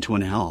bent into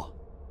an L.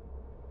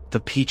 The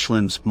peach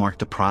limbs marked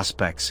the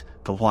prospects,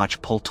 the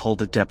watch pull told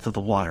the depth of the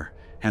water,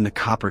 and the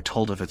copper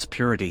told of its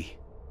purity.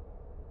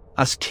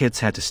 Us kids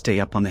had to stay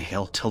up on the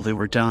hill till they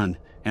were done,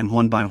 and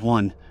one by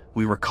one,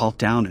 we were called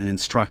down and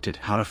instructed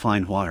how to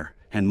find water,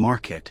 and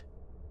mark it.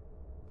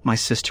 My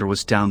sister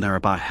was down there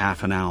about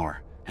half an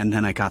hour, and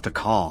then I got the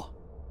call.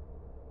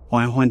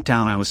 When I went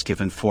down I was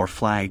given 4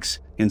 flags,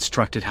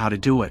 instructed how to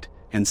do it,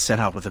 and set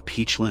out with a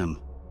peach limb.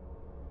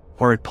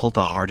 Where it pulled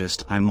the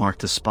hardest, I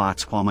marked the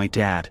spots while my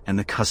dad and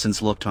the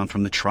cousins looked on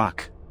from the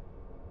truck.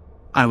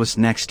 I was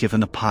next given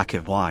the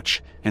pocket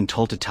watch, and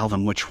told to tell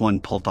them which one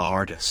pulled the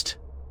hardest.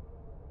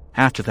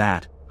 After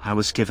that, I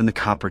was given the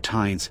copper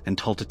tines and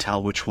told to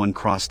tell which one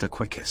crossed the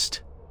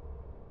quickest.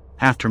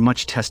 After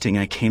much testing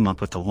I came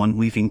up with the one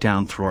weaving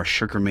down through our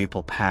sugar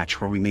maple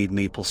patch where we made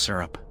maple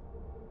syrup.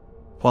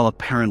 Well,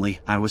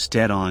 apparently I was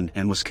dead on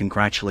and was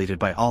congratulated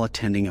by all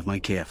attending of my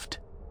gift.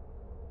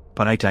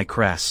 But I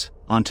digress,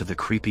 onto the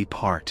creepy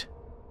part.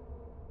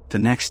 The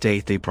next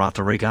day they brought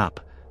the rig up,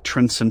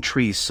 trimmed some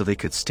trees so they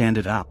could stand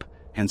it up,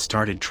 and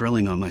started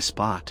drilling on my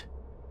spot.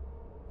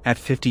 At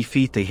 50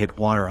 feet they hit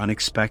water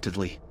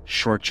unexpectedly.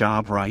 Short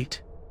job,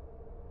 right?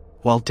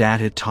 Well, Dad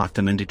had taught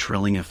them into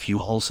drilling a few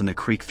holes in the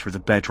creek through the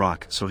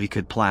bedrock so he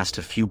could blast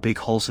a few big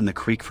holes in the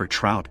creek for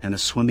trout and a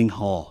swimming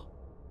hole.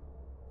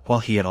 Well,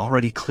 he had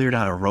already cleared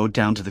out a road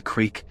down to the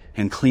creek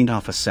and cleaned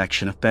off a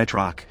section of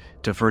bedrock,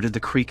 diverted the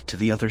creek to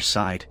the other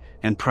side,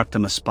 and prepped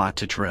them a spot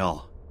to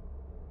drill.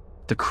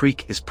 The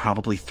creek is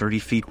probably 30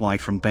 feet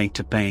wide from bank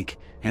to bank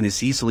and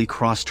is easily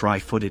crossed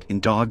dry-footed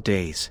in dog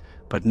days,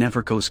 but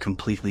never goes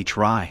completely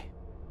dry.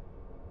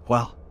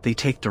 Well, they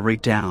take the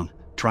rig down,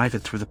 drive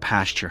it through the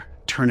pasture,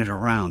 turn it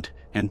around,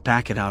 and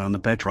back it out on the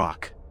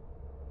bedrock.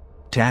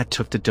 Dad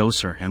took the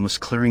dozer and was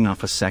clearing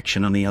off a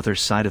section on the other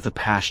side of the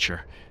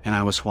pasture, and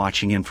I was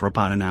watching him for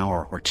about an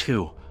hour or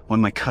 2,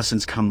 when my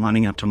cousins come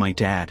running up to my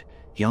dad,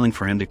 yelling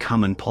for him to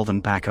come and pull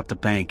them back up the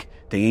bank.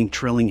 They ain't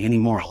drilling any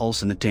more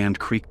holes in the damned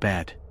creek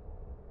bed.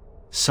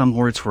 Some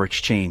words were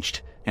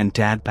exchanged, and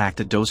Dad backed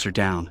the dozer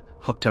down,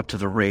 hooked up to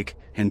the rig,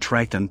 and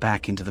dragged them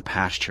back into the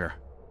pasture.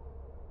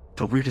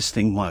 The weirdest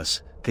thing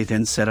was, they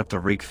then set up the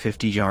rig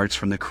 50 yards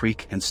from the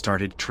creek and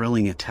started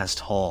drilling a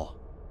test hole.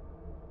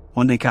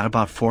 When they got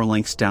about 4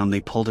 lengths down they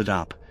pulled it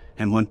up,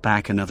 and went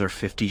back another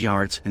 50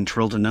 yards and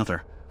drilled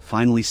another,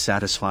 finally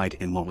satisfied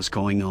in what was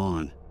going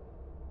on.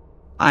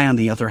 I on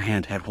the other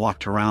hand had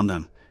walked around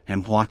them,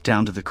 and walked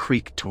down to the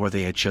creek to where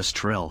they had just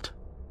drilled.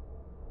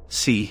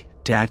 See,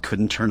 Dad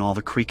couldn't turn all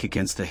the creek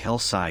against the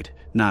hillside,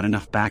 not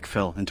enough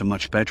backfill into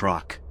much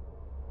bedrock.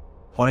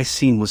 What I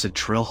seen was a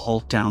drill hole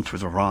down through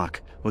the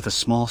rock, with a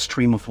small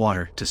stream of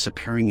water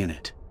disappearing in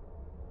it.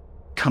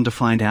 Come to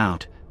find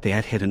out, they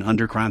had hit an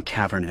underground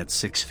cavern at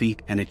 6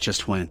 feet and it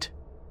just went.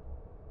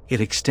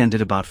 It extended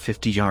about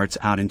 50 yards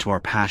out into our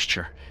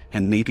pasture,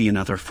 and maybe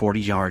another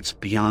 40 yards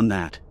beyond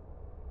that.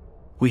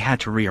 We had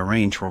to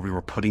rearrange where we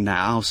were putting the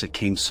owls, it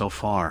came so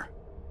far.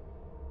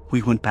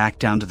 We went back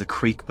down to the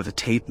creek with a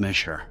tape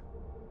measure.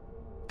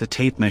 The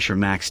tape measure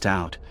maxed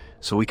out,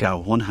 so we got a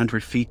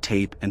 100 feet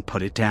tape and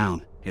put it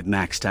down, it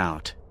maxed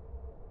out.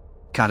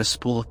 Got a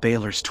spool of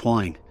baler's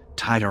twine,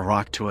 tied a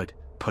rock to it,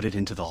 put it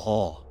into the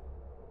hole.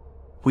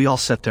 We all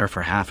sat there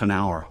for half an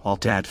hour while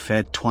Dad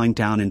fed twine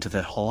down into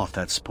that hole off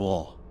that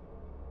spool.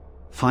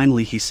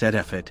 Finally he said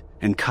F it,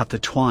 and cut the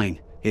twine,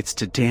 it's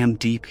too damn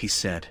deep, he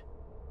said.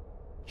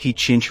 He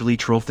gingerly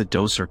drove the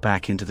dozer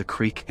back into the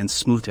creek and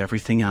smoothed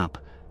everything up,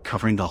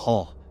 covering the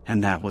hole,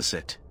 and that was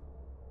it.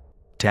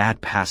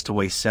 Dad passed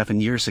away 7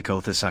 years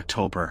ago this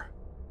October.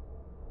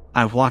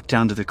 I walked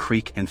down to the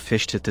creek and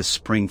fished it this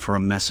spring for a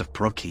mess of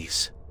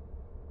brookies.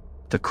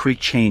 The creek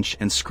changed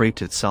and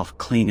scraped itself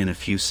clean in a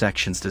few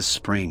sections this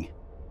spring.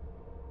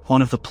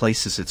 One of the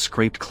places it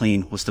scraped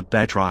clean was the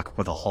bedrock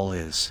where the hole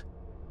is.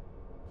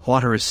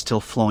 Water is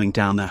still flowing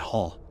down that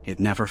hole, it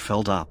never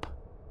filled up.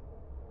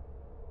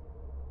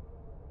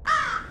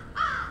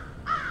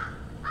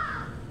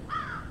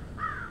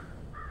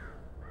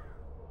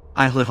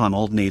 I live on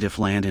old native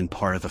land in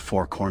part of the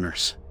Four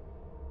Corners.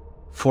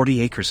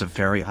 40 acres of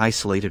very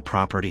isolated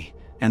property,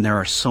 and there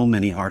are so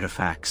many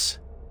artifacts.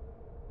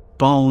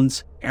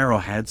 Bones,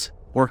 arrowheads,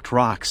 worked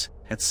rocks,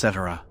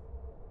 etc.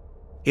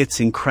 It's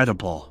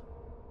incredible.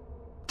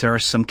 There are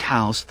some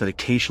cows that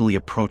occasionally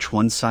approach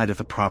one side of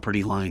the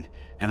property line,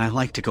 and I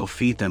like to go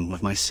feed them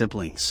with my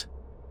siblings.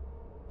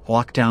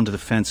 Walk down to the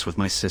fence with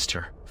my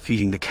sister,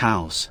 feeding the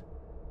cows.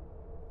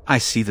 I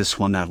see this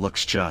one that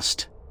looks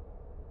just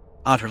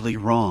utterly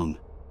wrong.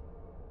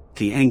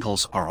 The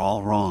angles are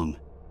all wrong.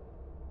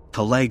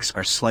 The legs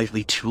are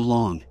slightly too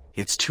long,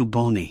 it's too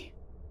bony.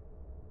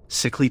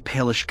 Sickly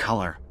palish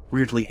color,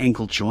 weirdly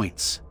angled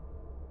joints.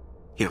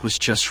 It was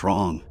just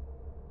wrong.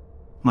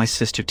 My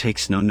sister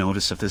takes no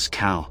notice of this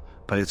cow,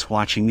 but it's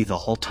watching me the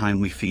whole time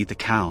we feed the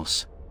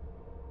cows.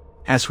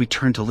 As we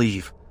turn to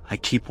leave, I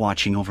keep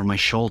watching over my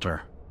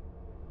shoulder.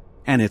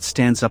 And it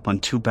stands up on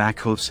two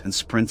back hooves and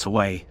sprints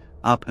away,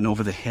 up and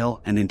over the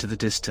hill and into the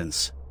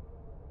distance.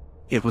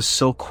 It was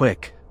so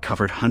quick,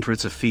 covered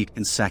hundreds of feet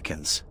in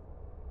seconds.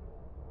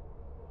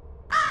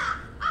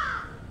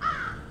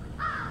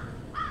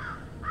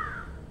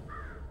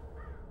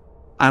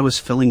 I was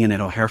filling in at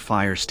O'Hare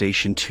Fire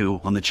Station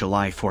 2 on the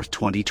July 4,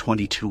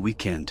 2022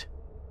 weekend.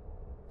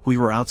 We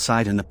were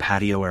outside in the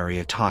patio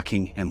area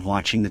talking and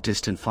watching the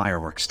distant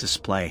fireworks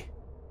display.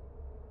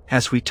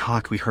 As we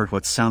talked, we heard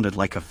what sounded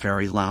like a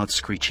very loud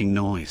screeching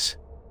noise.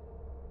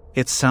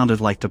 It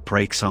sounded like the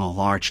brakes on a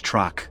large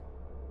truck.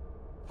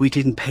 We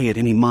didn't pay it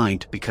any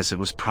mind because it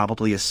was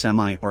probably a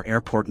semi or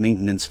airport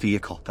maintenance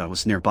vehicle that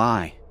was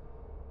nearby.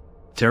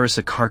 There is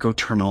a cargo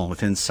terminal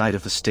within sight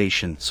of the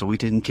station, so we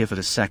didn't give it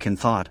a second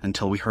thought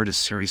until we heard a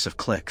series of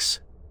clicks.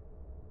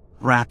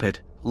 Rapid,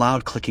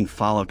 loud clicking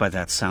followed by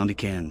that sound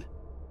again.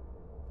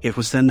 It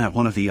was then that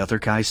one of the other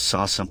guys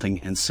saw something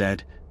and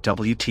said,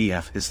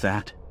 "WTF is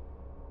that?"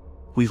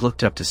 We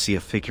looked up to see a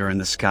figure in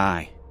the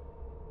sky.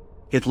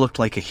 It looked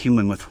like a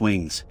human with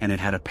wings, and it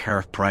had a pair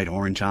of bright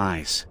orange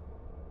eyes.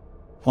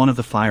 One of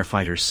the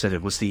firefighters said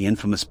it was the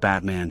infamous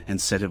Batman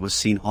and said it was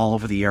seen all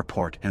over the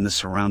airport and the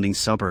surrounding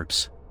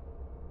suburbs.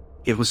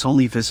 It was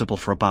only visible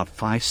for about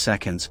 5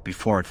 seconds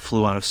before it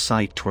flew out of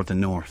sight toward the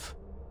north.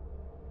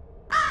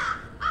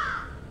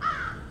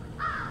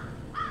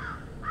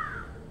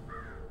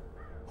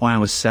 When I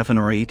was 7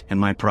 or 8 and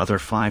my brother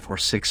 5 or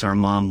 6, our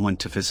mom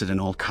went to visit an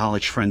old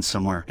college friend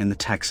somewhere in the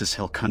Texas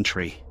Hill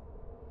Country.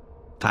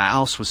 The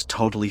house was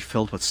totally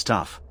filled with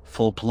stuff,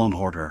 full-blown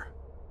hoarder.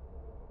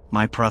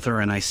 My brother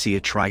and I see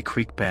a dry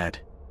creek bed.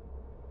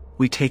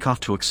 We take off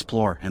to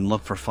explore and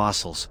look for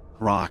fossils,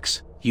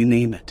 rocks, you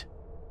name it.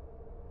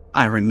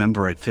 I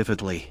remember it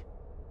vividly.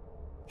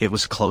 It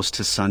was close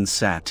to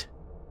sunset.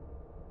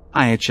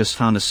 I had just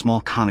found a small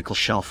conical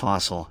shell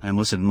fossil and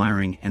was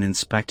admiring and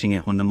inspecting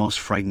it when the most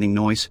frightening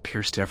noise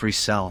pierced every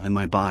cell in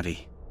my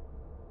body.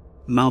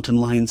 Mountain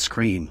lion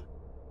scream.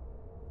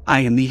 I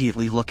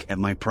immediately look at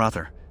my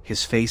brother.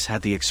 His face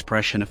had the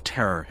expression of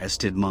terror, as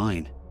did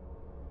mine.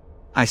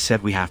 I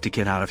said, "We have to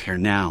get out of here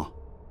now."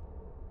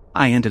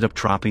 I ended up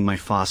dropping my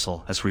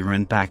fossil as we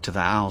ran back to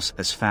the house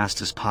as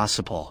fast as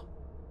possible.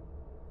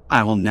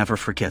 I will never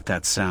forget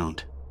that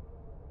sound.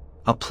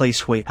 A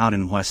place way out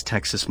in West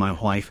Texas my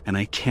wife and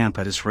I camp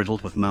at is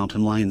riddled with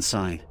mountain lion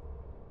sign.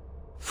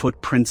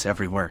 Footprints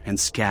everywhere and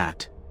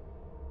scat.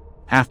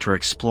 After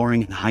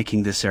exploring and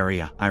hiking this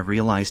area, I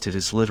realized it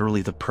is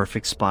literally the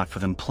perfect spot for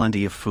them.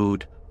 Plenty of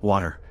food,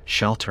 water,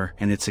 shelter,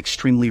 and it's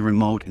extremely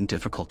remote and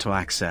difficult to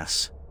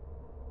access.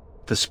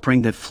 The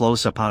spring that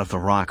flows up out of the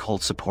rock hole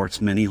supports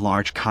many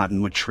large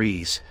cottonwood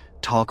trees,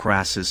 tall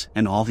grasses,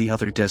 and all the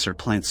other desert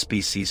plant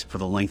species for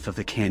the length of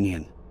the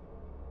canyon.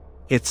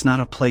 It's not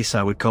a place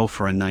I would go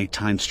for a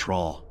nighttime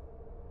stroll.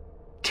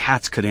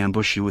 Cats could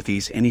ambush you with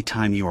ease any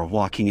time you are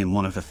walking in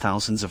one of the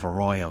thousands of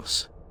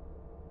arroyos.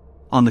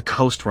 On the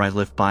coast where I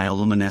live,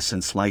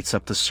 bioluminescence lights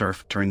up the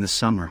surf during the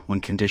summer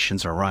when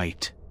conditions are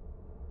right.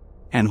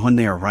 And when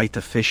they are right,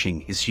 the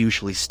fishing is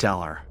usually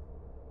stellar.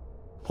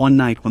 One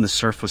night when the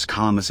surf was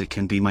calm as it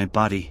can be, my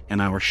buddy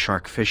and I were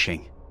shark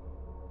fishing.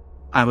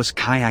 I was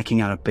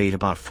kayaking out a bait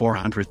about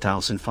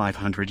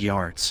 400,500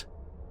 yards.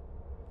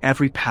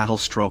 Every paddle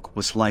stroke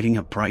was lighting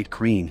up bright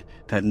green.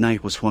 That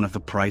night was one of the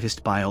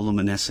brightest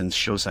bioluminescence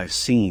shows I've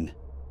seen.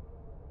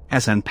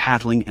 As I'm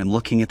paddling and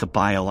looking at the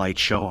BioLight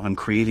show I'm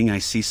creating, I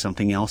see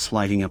something else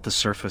lighting up the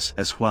surface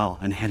as well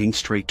and heading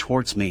straight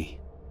towards me.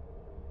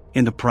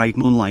 In the bright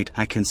moonlight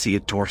I can see a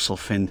dorsal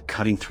fin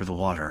cutting through the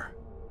water.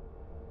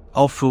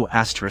 Ofu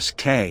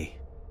 *K.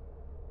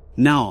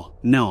 No,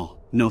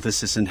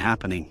 this isn't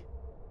happening.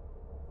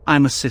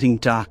 I'm a sitting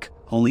duck,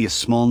 only a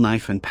small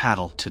knife and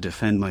paddle to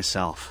defend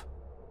myself.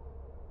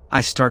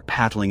 I start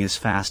paddling as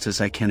fast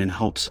as I can in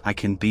hopes I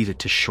can beat it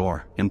to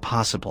shore.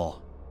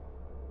 Impossible.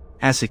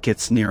 As it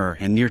gets nearer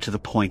and near to the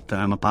point that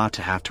I'm about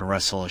to have to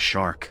wrestle a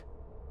shark,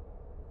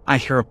 I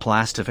hear a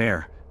blast of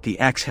air, the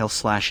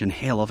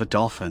exhale/inhale of a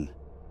dolphin.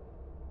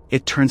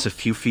 It turns a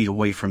few feet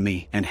away from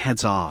me and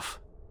heads off.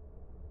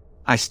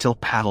 I still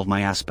paddled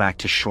my ass back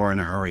to shore in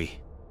a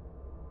hurry.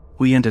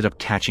 We ended up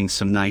catching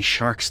some nice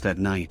sharks that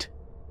night.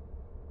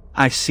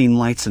 I've seen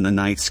lights in the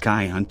night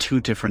sky on 2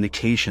 different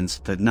occasions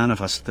that none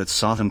of us that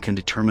saw them can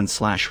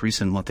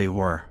determine/reason what they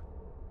were.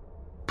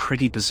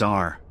 Pretty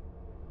bizarre.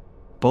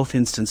 Both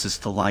instances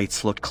the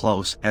lights looked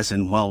close, as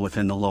in well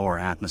within the lower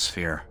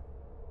atmosphere.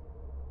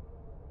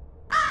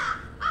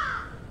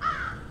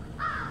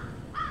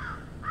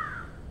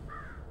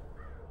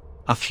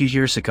 A few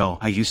years ago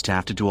I used to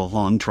have to do a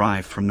long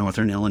drive from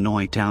northern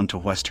Illinois down to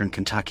western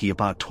Kentucky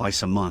about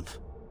twice a month.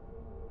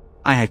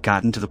 I had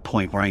gotten to the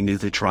point where I knew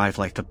the drive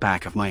like the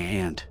back of my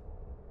hand.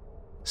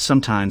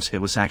 Sometimes it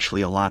was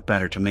actually a lot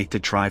better to make the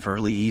drive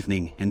early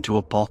evening and do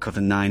a bulk of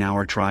the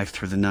 9-hour drive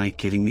through the night,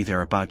 getting me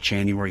there about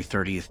January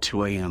 30th,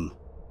 2 a.m.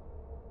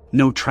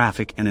 No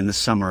traffic, and in the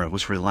summer it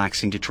was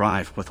relaxing to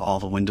drive with all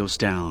the windows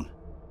down.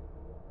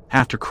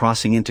 After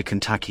crossing into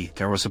Kentucky,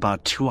 there was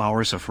about 2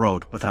 hours of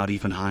road without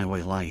even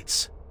highway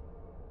lights.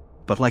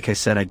 But like I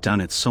said, I'd done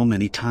it so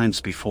many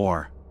times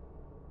before.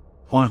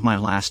 One of my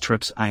last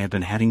trips I had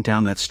been heading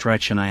down that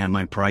stretch and I had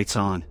my brights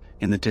on.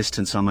 In the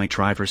distance on my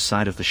driver's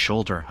side of the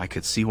shoulder I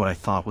could see what I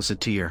thought was a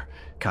deer.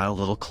 Got a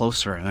little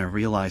closer and I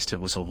realized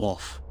it was a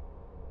wolf.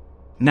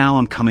 Now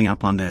I'm coming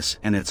up on this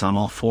and it's on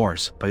all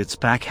fours, but its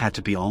back had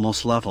to be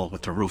almost level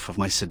with the roof of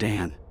my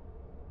sedan.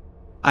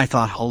 I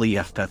thought, holy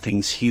F, that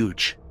thing's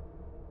huge.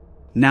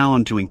 Now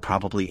I'm doing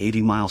probably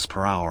 80 miles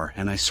per hour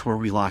and I swear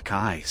we lock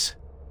eyes.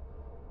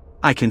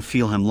 I can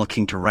feel him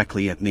looking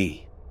directly at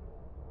me.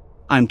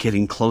 I'm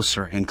getting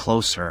closer and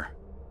closer.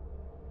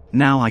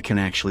 Now I can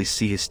actually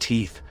see his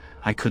teeth.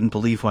 I couldn't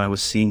believe what I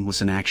was seeing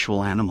was an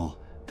actual animal.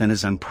 Then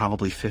as I'm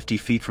probably 50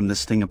 feet from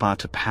this thing about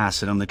to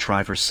pass it on the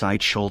driver's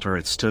side shoulder,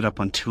 it stood up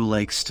on 2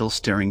 legs still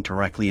staring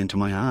directly into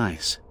my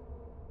eyes.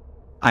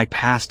 I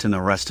passed and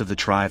the rest of the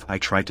drive I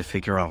tried to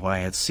figure out what I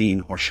had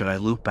seen, or should I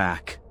loop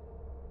back?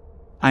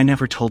 I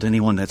never told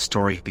anyone that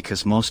story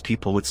because most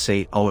people would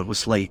say, oh, it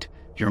was late,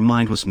 your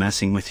mind was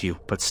messing with you,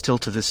 but still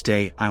to this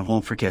day I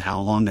won't forget how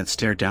long that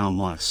stare down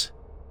was.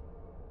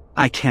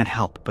 I can't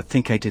help but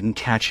think I didn't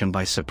catch him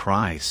by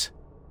surprise.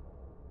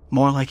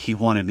 More like he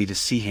wanted me to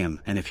see him,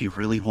 and if he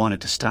really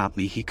wanted to stop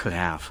me he could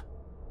have.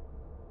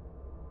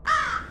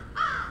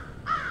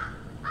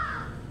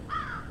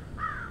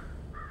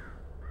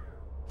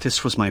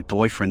 This was my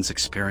boyfriend's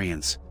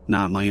experience,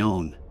 not my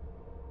own.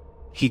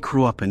 He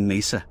grew up in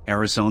Mesa,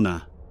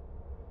 Arizona.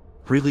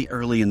 Really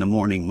early in the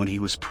morning when he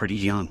was pretty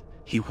young,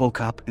 he woke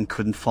up and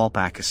couldn't fall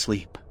back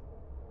asleep.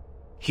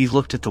 He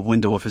looked at the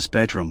window of his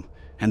bedroom,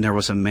 and there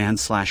was a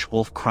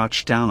man/wolf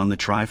crouched down on the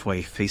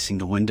driveway facing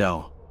the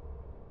window.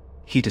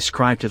 He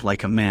described it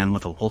like a man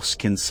with a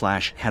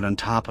wolfskin/head on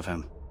top of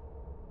him.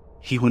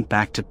 He went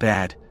back to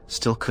bed,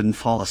 still couldn't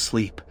fall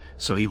asleep,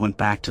 so he went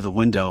back to the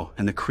window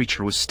and the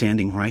creature was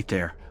standing right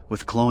there,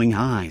 with glowing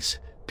eyes,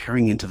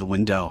 peering into the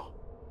window.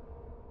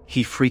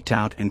 He freaked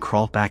out and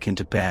crawled back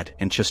into bed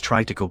and just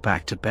tried to go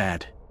back to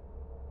bed.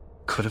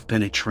 Could have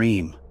been a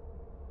dream.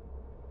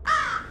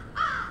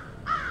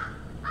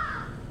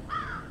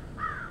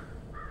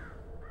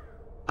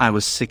 I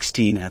was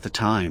 16 at the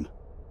time.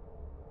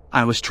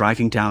 I was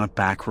driving down a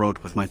back road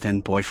with my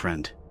then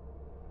boyfriend.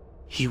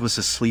 He was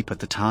asleep at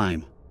the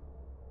time.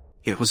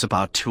 It was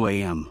about 2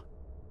 a.m.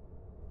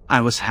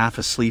 I was half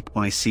asleep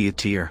when I see a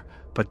deer,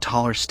 but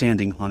taller,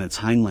 standing on its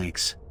hind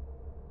legs.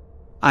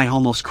 I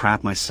almost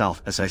crapped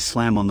myself as I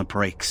slammed on the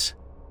brakes.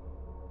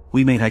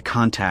 We made eye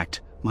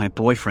contact. My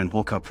boyfriend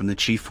woke up from the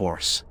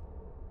G-force.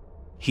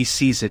 He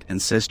sees it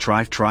and says,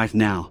 drive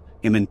now.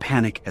 I'm in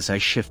panic as I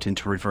shift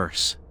into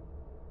reverse.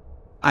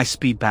 I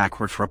speed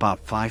backward for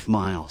about 5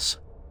 miles.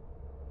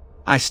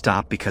 I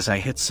stop because I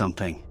hit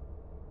something.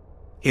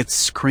 Its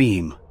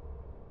scream.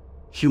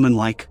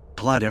 Human-like,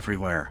 blood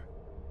everywhere.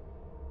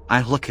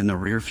 I look in the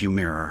rearview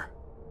mirror.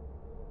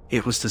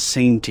 It was the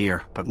same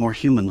deer, but more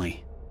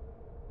humanly.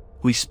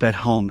 We sped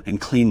home and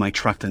cleaned my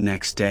truck the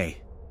next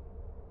day.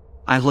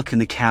 I look in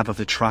the cab of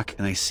the truck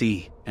and I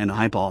see an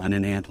eyeball and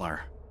an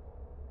antler.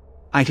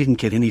 I didn't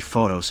get any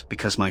photos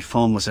because my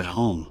phone was at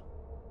home.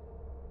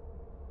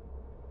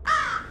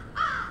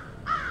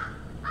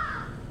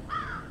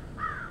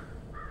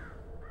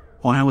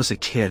 When I was a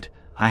kid,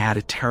 I had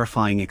a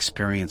terrifying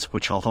experience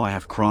which, although I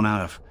have grown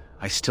out of,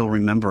 I still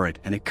remember it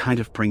and it kind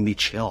of brings me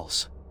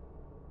chills.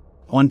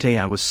 One day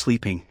I was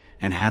sleeping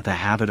and had the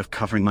habit of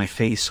covering my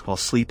face while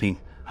sleeping.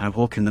 I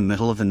woke in the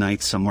middle of the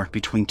night somewhere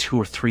between 2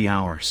 or 3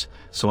 hours,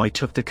 so I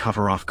took the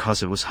cover off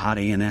cause it was hot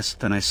ANS.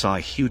 Then I saw a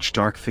huge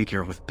dark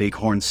figure with big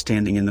horns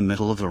standing in the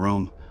middle of the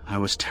room. I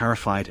was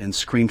terrified and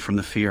screamed from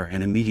the fear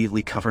and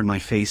immediately covered my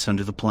face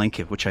under the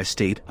blanket, which I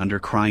stayed under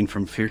crying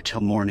from fear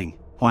till morning.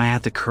 When I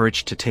had the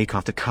courage to take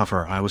off the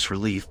cover, I was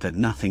relieved that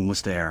nothing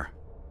was there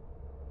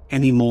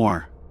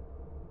anymore.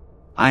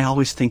 I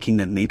always thinking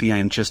that maybe I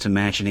am just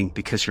imagining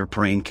because your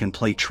brain can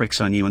play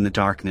tricks on you in the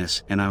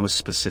darkness, and I was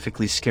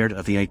specifically scared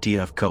of the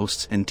idea of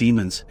ghosts and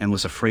demons and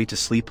was afraid to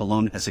sleep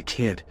alone as a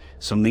kid,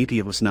 so maybe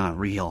it was not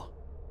real.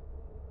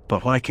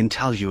 But what I can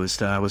tell you is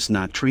that I was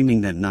not dreaming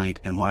that night,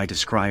 and what I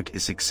described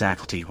is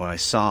exactly what I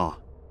saw.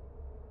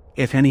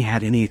 If any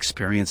had any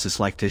experiences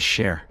like this,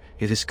 share.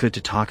 It is good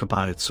to talk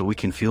about it so we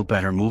can feel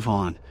better, move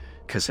on.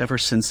 Cause ever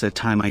since that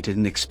time I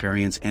didn't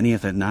experience any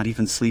of that, not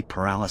even sleep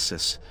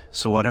paralysis.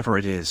 So whatever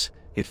it is,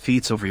 it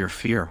feeds over your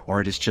fear,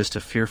 or it is just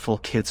a fearful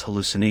kid's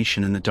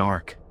hallucination in the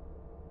dark.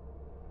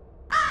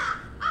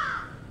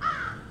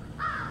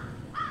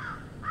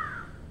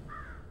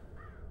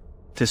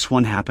 This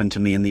one happened to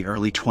me in the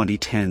early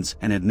 2010s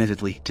and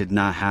admittedly did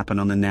not happen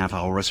on the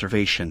Navajo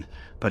reservation,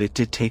 but it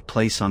did take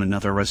place on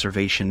another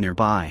reservation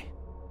nearby.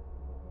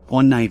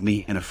 One night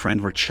me and a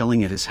friend were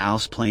chilling at his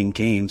house playing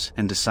games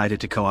and decided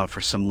to go out for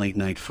some late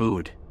night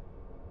food.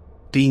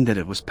 Being that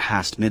it was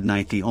past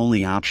midnight, the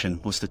only option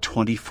was the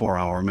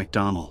 24-hour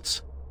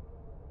McDonald's.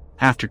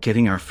 After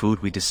getting our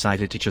food, we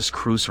decided to just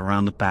cruise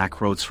around the back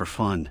roads for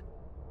fun.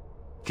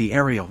 The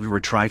area we were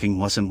driving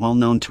wasn't well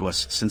known to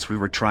us since we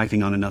were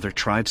driving on another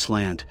tribe's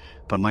land,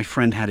 but my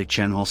friend had a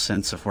general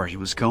sense of where he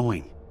was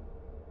going.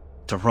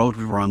 The road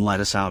we were on led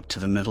us out to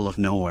the middle of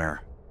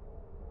nowhere.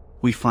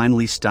 We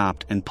finally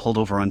stopped and pulled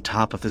over on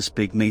top of this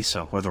big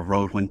mesa where the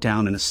road went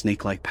down in a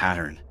snake-like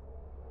pattern.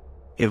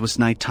 It was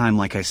nighttime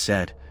like I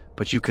said,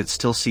 but you could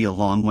still see a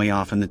long way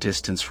off in the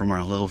distance from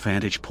our little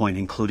vantage point,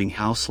 including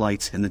house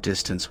lights in the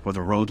distance where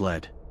the road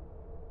led.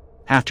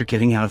 After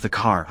getting out of the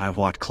car, I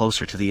walked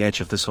closer to the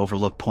edge of this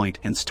overlook point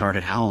and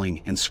started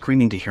howling and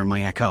screaming to hear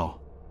my echo.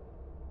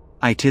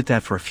 I did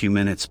that for a few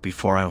minutes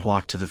before I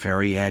walked to the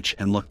very edge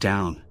and looked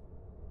down.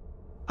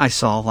 I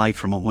saw a light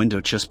from a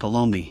window just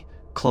below me,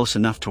 close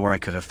enough to where I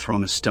could have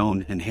thrown a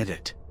stone and hit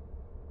it.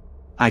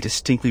 I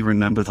distinctly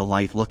remember the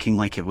light looking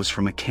like it was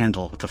from a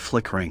candle with a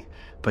flickering,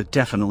 but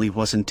definitely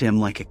wasn't dim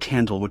like a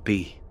candle would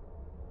be.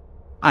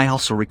 I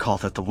also recall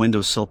that the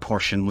windowsill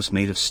portion was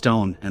made of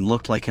stone and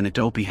looked like an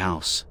adobe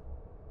house.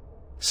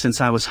 Since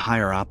I was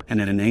higher up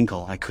and at an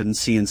angle, I couldn't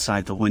see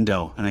inside the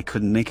window and I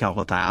couldn't make out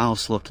what the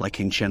house looked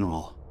like in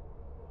general.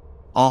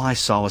 All I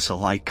saw was a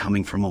light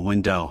coming from a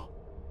window.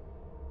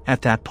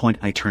 At that point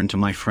I turned to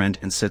my friend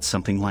and said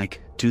something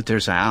like, "Dude,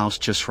 there's a house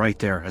just right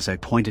there," as I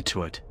pointed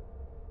to it.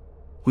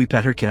 "We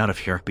better get out of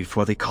here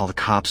before they call the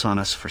cops on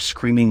us for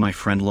screaming." My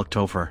friend looked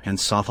over and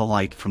saw the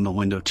light from the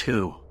window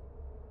too.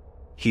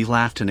 He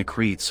laughed and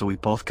agreed, so we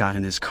both got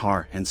in his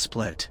car and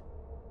split.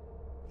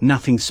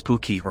 Nothing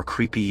spooky or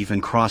creepy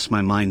even crossed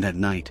my mind that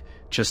night,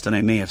 just that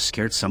I may have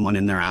scared someone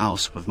in their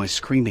house with my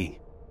screaming.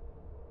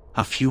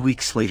 A few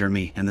weeks later,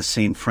 me and the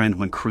same friend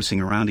went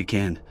cruising around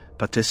again,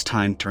 but this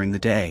time during the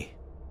day.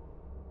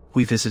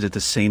 We visited the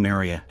same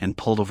area and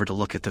pulled over to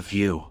look at the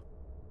view.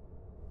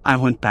 I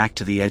went back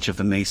to the edge of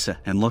the mesa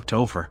and looked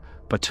over,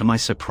 but to my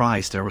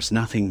surprise there was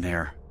nothing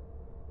there.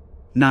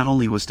 Not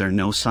only was there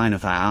no sign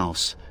of a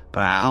house,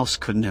 but a house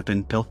couldn't have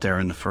been built there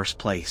in the first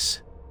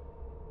place.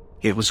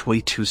 It was way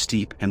too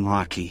steep and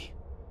rocky.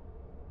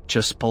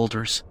 Just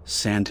boulders,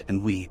 sand,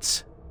 and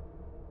weeds.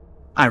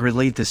 I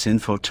relayed this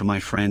info to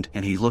my friend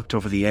and he looked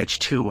over the edge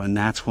too, and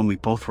that's when we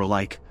both were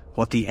like,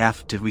 what the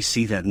F did we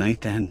see that night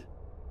then?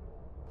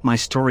 My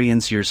story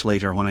ends years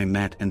later when I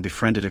met and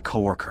befriended a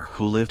coworker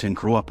who lived and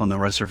grew up on the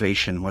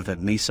reservation where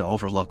that mesa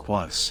overlook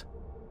was.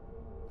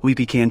 We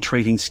began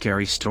trading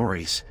scary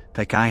stories.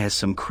 That guy has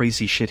some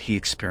crazy shit he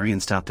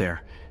experienced out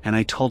there, and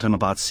I told him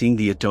about seeing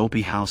the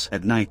adobe house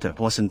at night that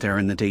wasn't there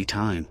in the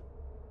daytime.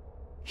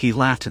 He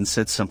laughed and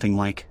said something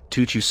like,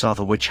 "Dude, you saw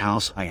the witch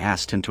house?" I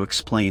asked him to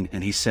explain,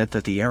 and he said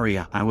that the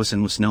area I was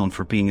in was known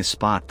for being a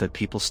spot that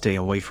people stay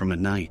away from at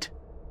night.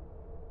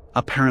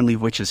 Apparently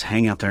witches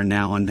hang out there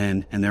now and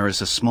then, and there is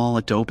a small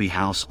adobe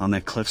house on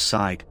that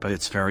cliffside, but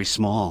it's very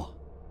small.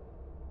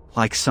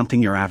 Like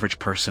something your average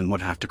person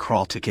would have to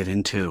crawl to get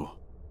into.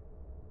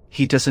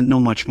 He doesn't know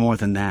much more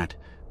than that,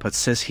 but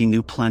says he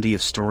knew plenty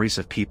of stories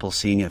of people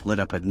seeing it lit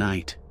up at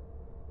night.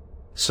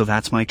 So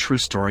that's my true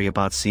story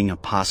about seeing a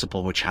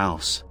possible witch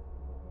house.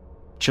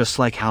 Just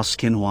like how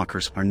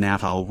skinwalkers are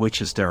Navajo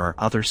witches, there are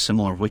other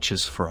similar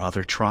witches for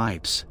other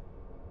tribes.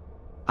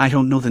 I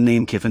don't know the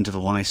name given to the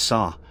one I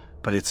saw,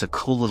 but it's a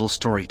cool little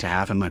story to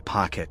have in my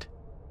pocket.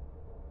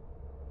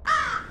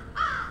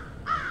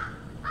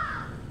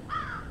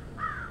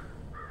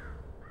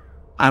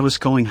 I was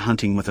going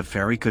hunting with a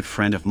very good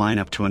friend of mine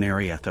up to an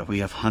area that we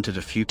have hunted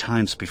a few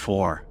times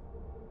before.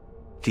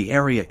 The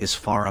area is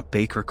far up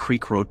Baker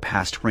Creek Road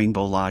past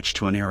Rainbow Lodge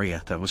to an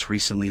area that was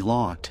recently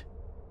logged.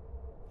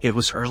 It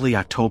was early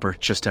October,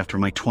 just after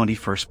my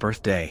 21st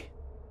birthday.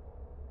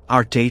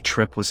 Our day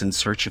trip was in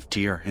search of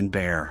deer and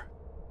bear.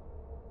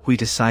 We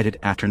decided,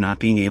 after not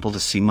being able to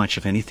see much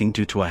of anything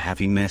due to a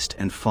heavy mist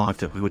and fog,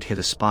 that we would hit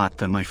a spot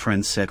that my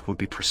friend said would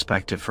be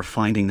prospective for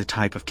finding the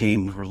type of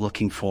game we were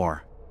looking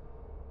for.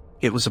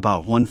 It was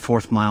about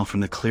 1/4 mile from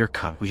the clear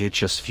cut we had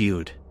just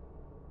viewed.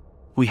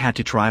 We had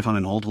to drive on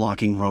an old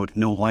logging road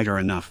no wider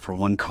enough for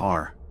one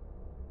car.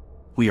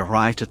 We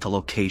arrived at the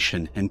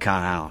location and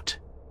got out.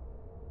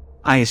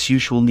 I, as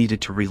usual, needed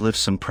to relieve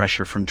some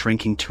pressure from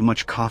drinking too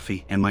much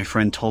coffee, and my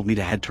friend told me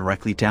to head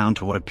directly down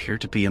to what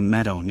appeared to be a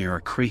meadow near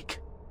a creek.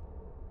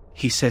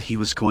 He said he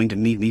was going to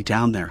meet me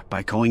down there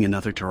by going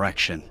another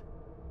direction.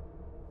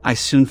 I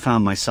soon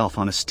found myself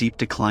on a steep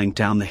decline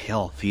down the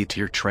hill via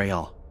deer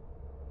trail.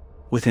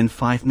 Within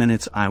 5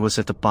 minutes I was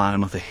at the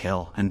bottom of the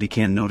hill and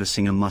began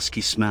noticing a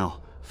musky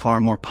smell, far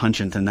more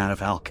pungent than that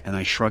of elk, and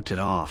I shrugged it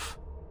off.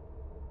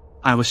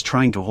 I was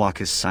trying to walk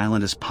as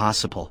silent as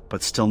possible,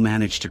 but still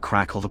managed to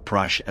crackle the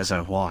brush as I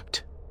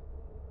walked.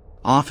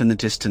 Off in the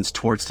distance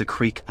towards the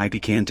creek, I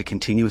began to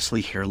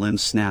continuously hear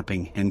limbs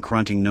snapping and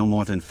grunting no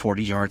more than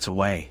 40 yards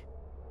away.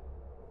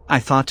 I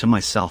thought to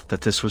myself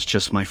that this was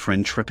just my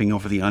friend tripping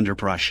over the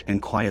underbrush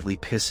and quietly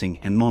pissing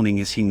and moaning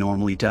as he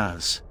normally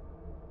does.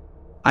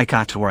 I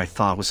got to where I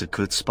thought was a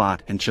good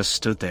spot and just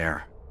stood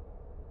there.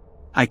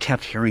 I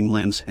kept hearing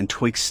limbs and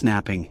twigs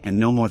snapping, and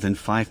no more than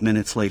 5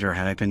 minutes later,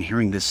 had I been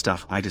hearing this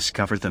stuff, I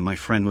discovered that my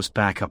friend was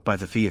back up by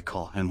the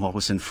vehicle and what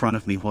was in front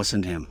of me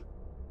wasn't him.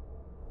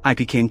 I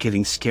began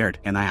getting scared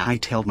and I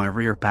hightailed my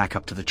rear back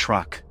up to the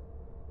truck.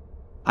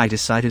 I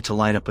decided to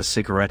light up a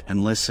cigarette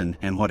and listen,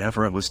 and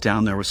whatever it was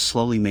down there was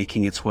slowly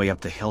making its way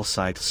up the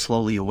hillside,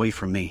 slowly away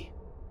from me.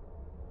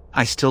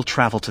 I still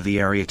travel to the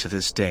area to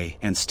this day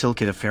and still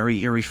get a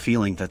very eerie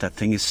feeling that that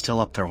thing is still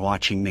up there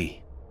watching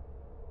me.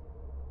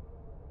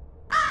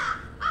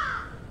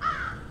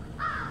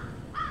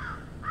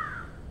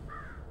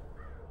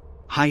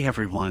 Hi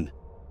everyone.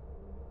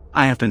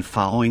 I have been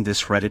following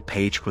this Reddit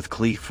page with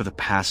glee for the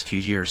past few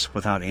years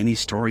without any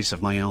stories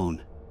of my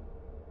own.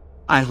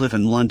 I live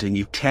in London,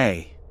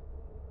 UK.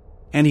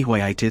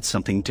 Anyway, I did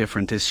something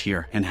different this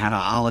year and had a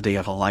holiday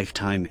of a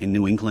lifetime in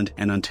New England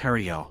and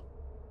Ontario.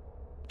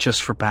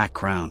 Just for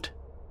background,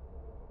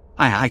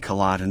 I hike a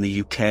lot in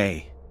the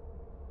UK,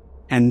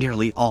 and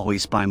nearly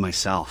always by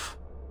myself.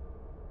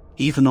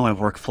 Even though I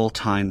work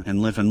full-time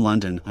and live in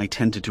London, I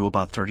tend to do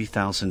about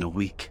 30,000 a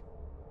week.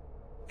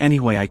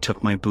 Anyway, I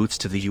took my boots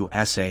to the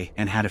USA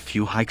and had a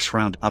few hikes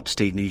around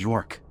upstate New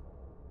York.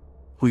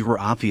 We were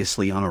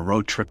obviously on a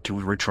road trip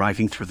we were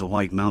driving through the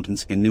White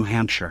Mountains in New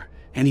Hampshire.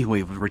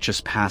 Anyway, we were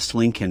just past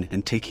Lincoln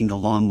and taking the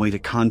long way to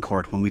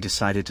Concord when we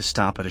decided to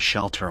stop at a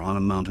shelter on a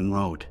mountain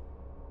road.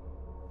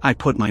 I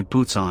put my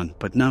boots on,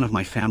 but none of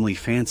my family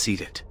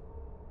fancied it.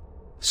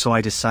 So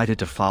I decided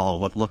to follow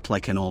what looked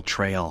like an old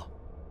trail.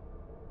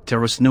 There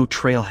was no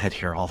trailhead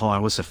here, although I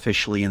was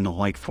officially in the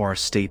White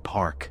Forest State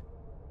Park.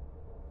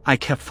 I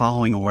kept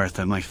following, aware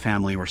that my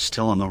family were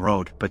still on the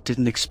road but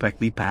didn't expect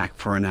me back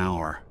for an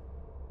hour.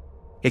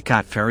 It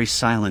got very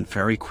silent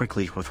very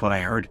quickly, with what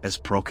I heard as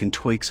broken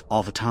twigs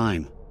all the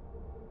time.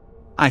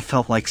 I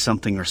felt like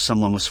something or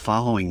someone was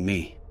following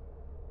me.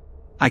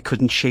 I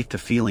couldn't shake the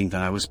feeling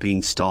that I was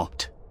being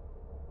stalked,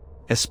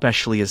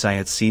 especially as I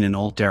had seen an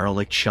old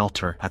derelict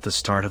shelter at the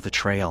start of the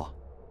trail.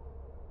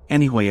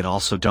 Anyway, it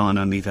also dawned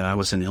on me that I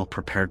was an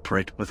ill-prepared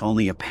Brit with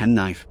only a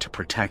penknife to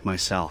protect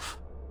myself.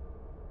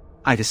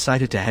 I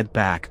decided to head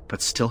back,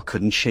 but still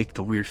couldn't shake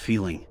the weird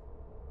feeling.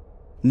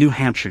 New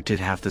Hampshire did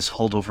have this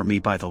hold over me,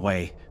 by the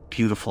way,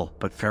 beautiful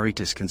but very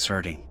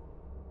disconcerting.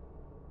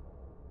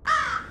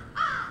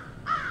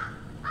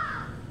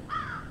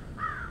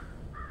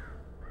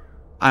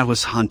 I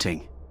was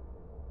hunting.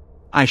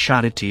 I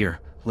shot a deer,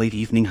 late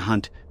evening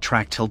hunt,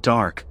 tracked till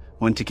dark,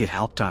 went to get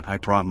help. I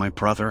brought my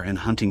brother and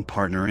hunting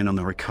partner in on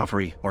the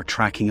recovery or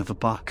tracking of the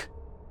buck.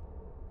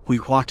 We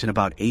walked at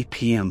about 8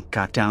 p.m.,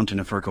 got down to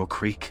Navargo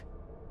Creek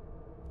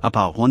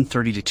about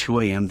 1:30 to 2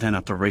 a.m., then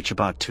up the ridge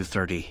about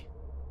 2:30.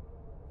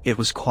 It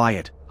was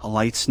quiet, a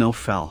light snow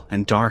fell,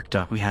 and dark.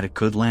 We had a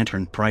good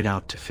lantern bright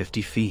out to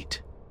 50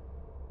 feet.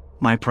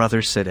 My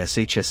brother said,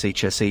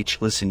 "SH,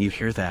 listen, you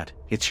hear that?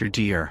 It's your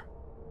deer."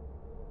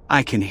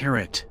 "I can hear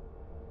it."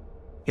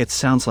 It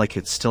sounds like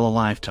it's still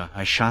alive.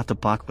 I shot the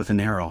buck with an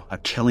arrow, a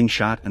killing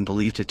shot, and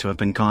believed it to have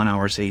been gone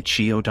hours.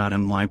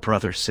 My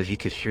brother said he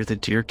could hear the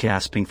deer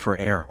gasping for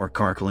air or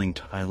gargling.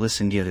 I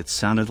listened, yet it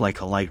sounded like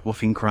a light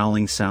woofing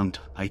growling sound.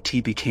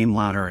 It became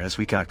louder as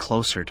we got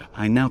closer.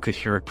 I now could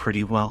hear it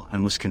pretty well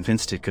and was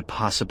convinced it could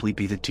possibly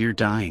be the deer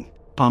dying.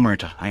 Bummer.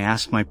 I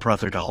asked my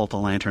brother to hold the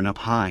lantern up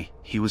high.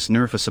 He was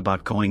nervous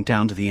about going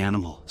down to the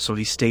animal, so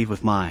he stayed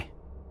with my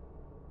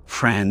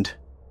friend.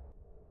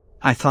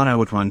 I thought I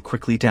would run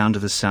quickly down to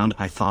the sound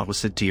I thought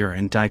was the deer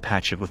and die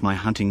patch it with my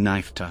hunting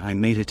knife. I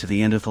made it to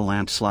the end of the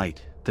lamp's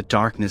light. The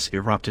darkness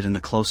erupted in the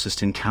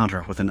closest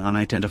encounter with an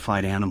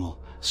unidentified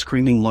animal,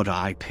 screaming low to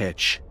high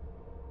pitch.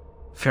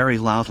 Very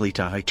loudly.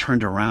 I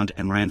turned around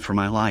and ran for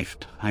my life.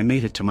 I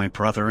made it to my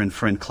brother and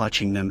friend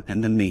clutching them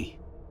and then me.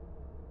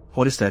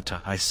 What is that?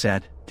 I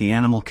said. The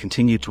animal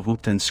continued to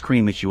whoop then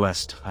scream at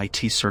us.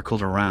 It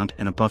circled around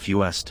and above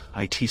us.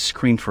 It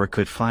screamed for a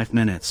good 5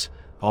 minutes.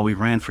 While we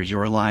ran for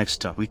your lives.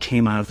 We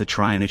came out of the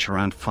drainage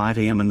around 5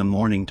 a.m. in the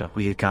morning.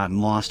 We had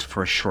gotten lost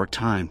for a short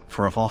time,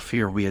 for of all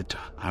fear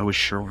I was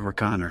sure we were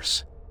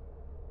goners.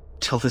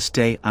 Till this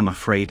day I'm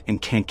afraid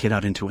and can't get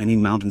out into any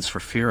mountains for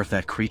fear of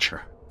that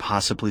creature,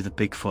 possibly the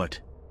Bigfoot.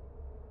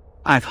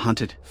 I've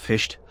hunted,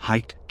 fished,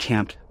 hiked,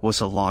 camped,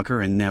 was a logger,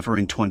 and never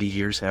in 20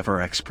 years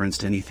ever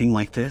experienced anything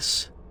like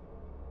this.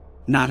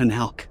 Not an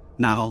elk,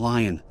 not a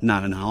lion,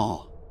 not an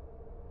owl.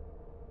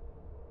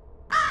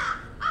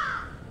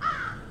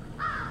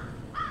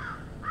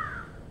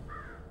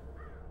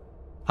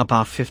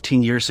 About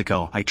 15 years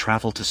ago, I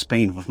traveled to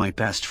Spain with my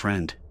best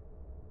friend.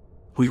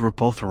 We were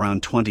both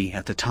around 20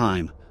 at the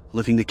time,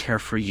 living the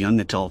carefree young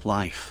adult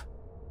life.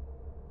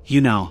 You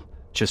know,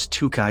 just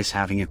two guys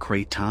having a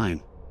great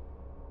time.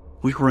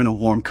 We were in a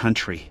warm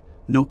country,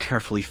 no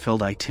carefully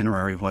filled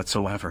itinerary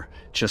whatsoever,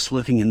 just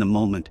living in the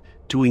moment,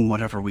 doing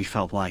whatever we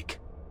felt like.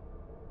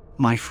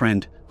 My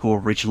friend, who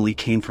originally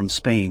came from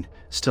Spain,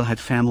 still had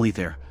family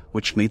there,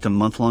 which made the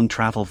month-long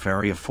travel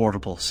very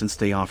affordable since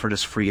they offered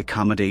us free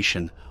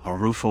accommodation, a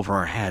roof over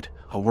our head,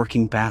 a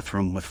working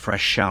bathroom with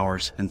fresh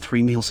showers, and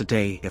 3 meals a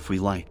day if we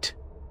liked.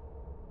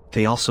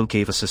 They also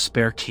gave us a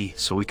spare key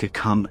so we could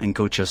come and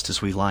go just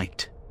as we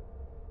liked.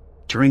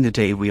 During the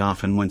day we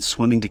often went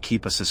swimming to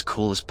keep us as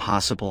cool as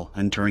possible,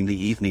 and during the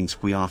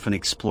evenings we often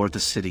explored the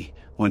city,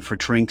 went for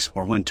drinks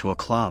or went to a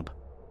club.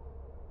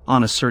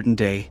 On a certain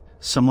day,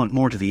 somewhat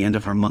more to the end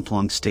of our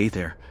month-long stay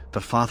there,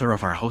 the father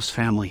of our host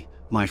family,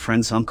 my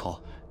friend's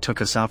uncle, took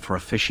us out for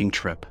a fishing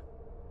trip.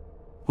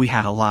 We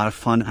had a lot of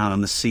fun out on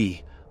the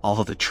sea,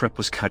 although the trip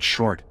was cut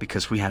short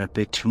because we had a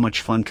bit too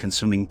much fun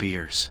consuming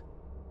beers.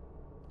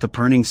 The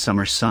burning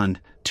summer sun,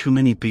 too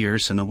many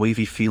beers, and the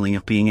wavy feeling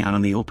of being out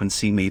on the open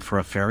sea made for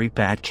a very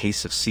bad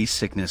case of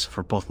seasickness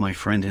for both my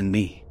friend and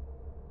me.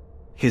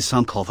 His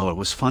uncle, though, it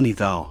was funny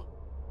though.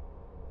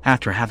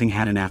 After having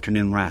had an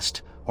afternoon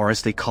rest, or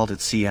as they called it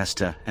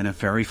siesta, and a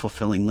very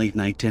fulfilling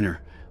late-night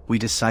dinner, we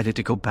decided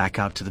to go back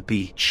out to the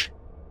beach.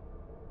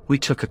 We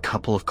took a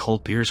couple of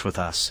cold beers with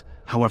us,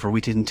 however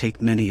we didn't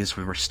take many as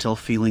we were still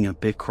feeling a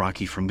bit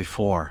groggy from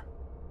before.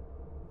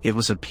 It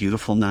was a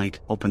beautiful night,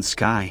 open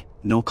sky,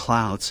 no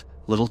clouds,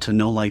 little to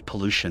no light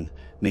pollution,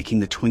 making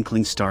the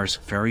twinkling stars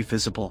very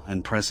visible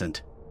and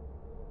present.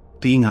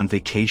 Being on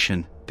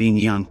vacation, being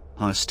young,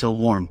 on a still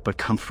warm but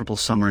comfortable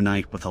summer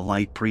night with a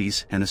light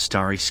breeze and a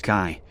starry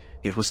sky,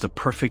 it was the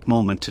perfect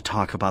moment to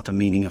talk about the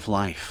meaning of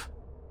life.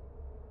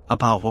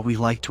 About what we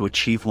liked to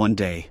achieve one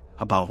day,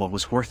 about what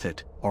was worth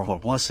it, or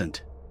what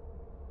wasn't.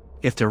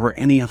 If there were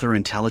any other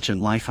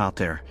intelligent life out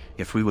there,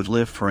 if we would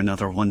live for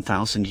another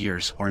 1,000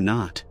 years or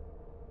not.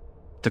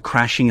 The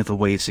crashing of the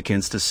waves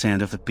against the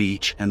sand of the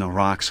beach and the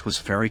rocks was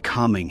very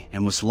calming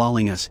and was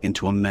lulling us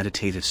into a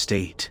meditative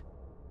state.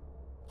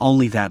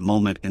 Only that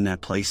moment in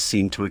that place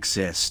seemed to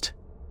exist.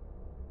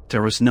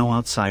 There was no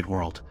outside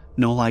world,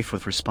 no life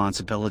with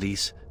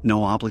responsibilities,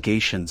 no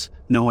obligations,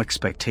 no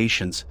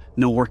expectations,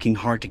 no working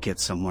hard to get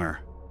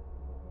somewhere.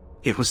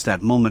 It was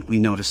that moment we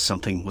noticed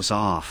something was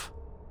off.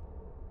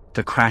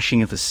 The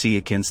crashing of the sea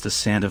against the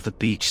sand of the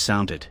beach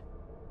sounded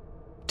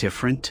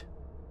different,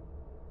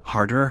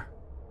 harder,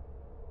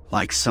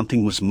 like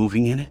something was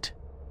moving in it.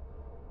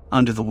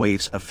 Under the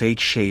waves, a vague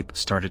shape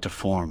started to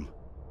form.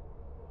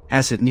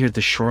 As it neared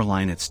the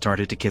shoreline, it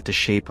started to get the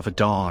shape of a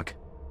dog.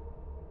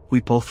 We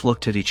both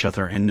looked at each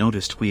other and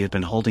noticed we had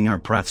been holding our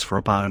breaths for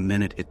about a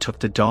minute. It took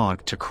the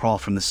dog to crawl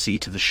from the sea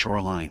to the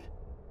shoreline.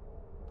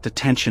 The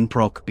tension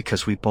broke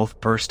because we both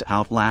burst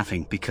out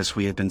laughing because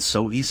we had been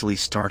so easily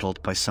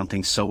startled by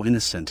something so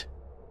innocent.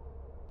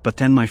 But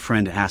then my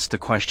friend asked the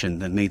question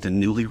that made the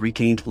newly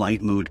regained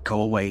light mood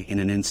go away in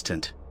an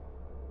instant.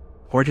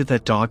 Where did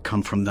that dog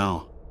come from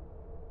though?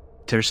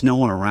 There's no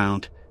one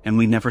around, and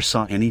we never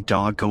saw any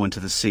dog go into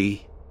the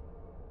sea.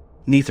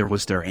 Neither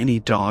was there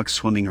any dog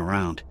swimming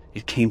around,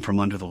 it came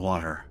from under the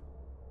water.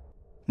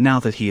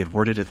 Now that he had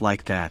worded it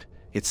like that,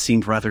 it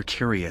seemed rather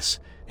curious,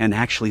 and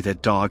actually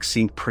that dog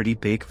seemed pretty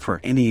big for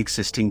any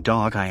existing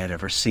dog I had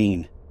ever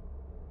seen.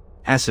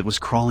 As it was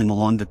crawling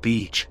along the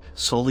beach,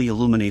 solely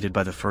illuminated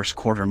by the first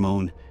quarter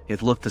moon,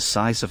 it looked the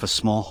size of a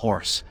small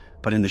horse,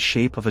 but in the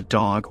shape of a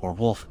dog or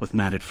wolf with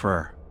matted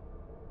fur.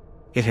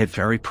 It had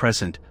very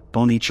present,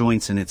 bony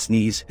joints in its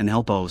knees and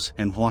elbows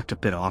and walked a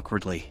bit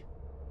awkwardly.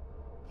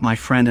 My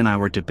friend and I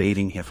were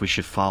debating if we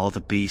should follow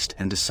the beast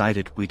and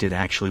decided we did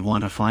actually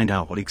want to find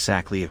out what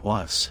exactly it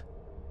was.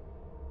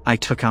 I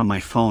took out my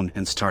phone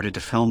and started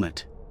to film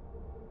it.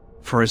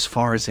 For as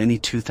far as any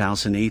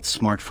 2008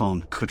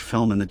 smartphone could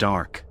film in the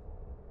dark.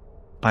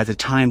 By the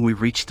time we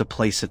reached the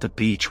place at the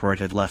beach where it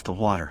had left the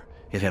water,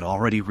 it had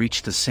already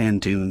reached the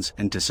sand dunes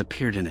and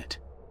disappeared in it.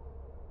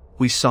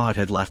 We saw it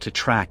had left a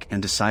track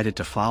and decided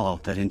to follow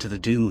that into the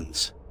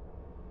dunes.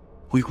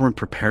 We weren't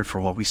prepared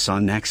for what we saw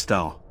next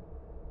though.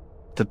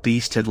 The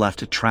beast had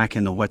left a track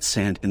in the wet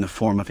sand in the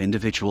form of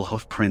individual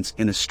hoof prints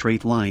in a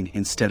straight line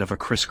instead of a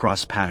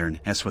crisscross pattern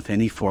as with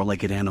any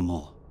four-legged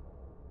animal.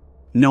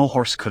 No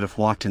horse could have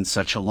walked in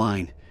such a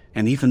line,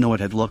 and even though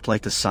it had looked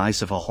like the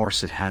size of a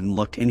horse, it hadn't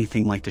looked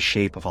anything like the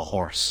shape of a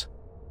horse.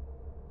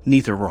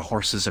 Neither were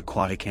horses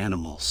aquatic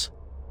animals.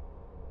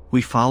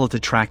 We followed the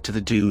track to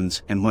the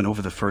dunes and went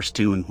over the first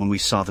dune when we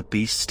saw the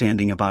beast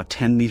standing about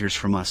 10 meters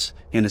from us,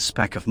 in a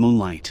speck of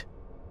moonlight.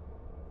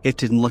 It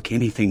didn't look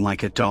anything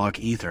like a dog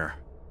either.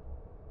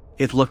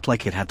 It looked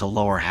like it had the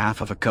lower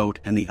half of a goat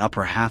and the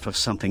upper half of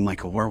something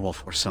like a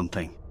werewolf or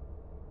something.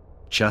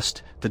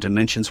 Just, the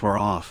dimensions were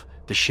off,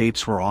 the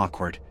shapes were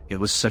awkward. It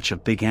was such a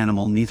big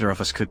animal neither of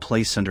us could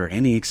place under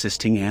any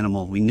existing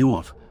animal we knew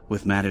of,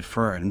 with matted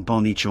fur and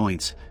bony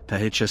joints,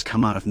 that had just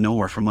come out of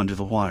nowhere from under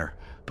the water,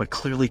 but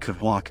clearly could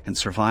walk and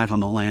survive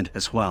on the land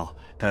as well,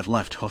 that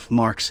left hoof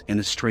marks in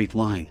a straight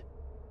line.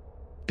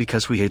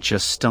 Because we had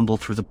just stumbled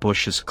through the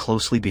bushes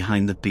closely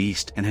behind the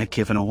beast and had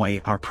given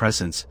away our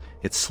presence,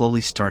 it slowly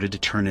started to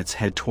turn its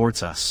head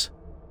towards us.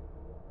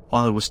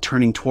 While it was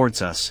turning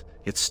towards us,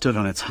 it stood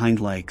on its hind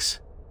legs.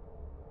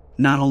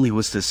 Not only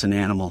was this an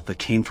animal that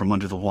came from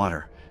under the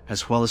water,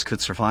 as well as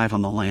could survive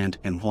on the land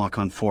and walk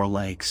on 4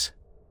 legs.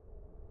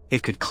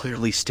 It could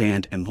clearly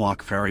stand and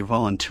walk very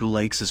well on 2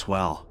 legs as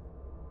well.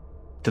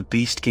 The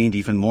beast gained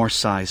even more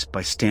size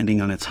by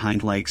standing on its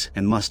hind legs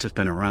and must have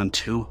been around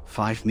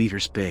 5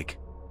 meters big.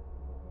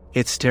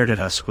 It stared at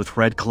us with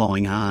red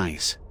glowing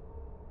eyes.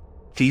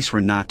 These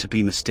were not to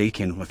be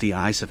mistaken with the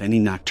eyes of any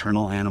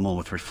nocturnal animal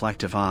with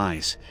reflective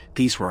eyes.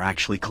 These were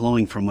actually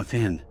glowing from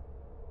within.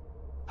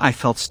 I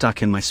felt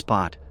stuck in my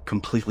spot,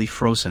 completely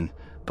frozen,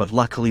 but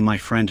luckily my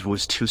friend who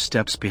was 2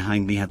 steps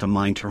behind me had the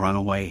mind to run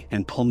away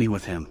and pull me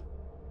with him.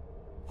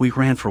 We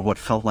ran for what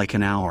felt like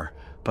an hour,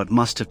 but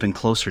must have been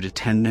closer to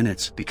 10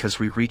 minutes because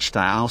we reached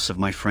the house of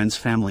my friend's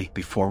family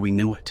before we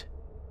knew it.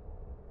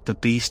 The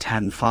beast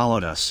hadn't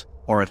followed us,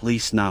 or at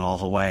least not all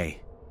the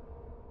way.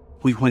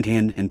 We went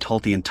in and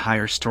told the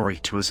entire story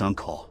to his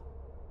uncle.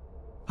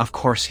 Of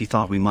course he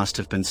thought we must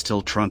have been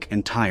still drunk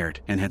and tired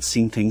and had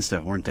seen things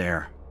that weren't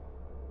there.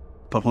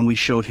 But when we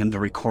showed him the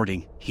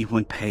recording, he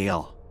went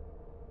pale.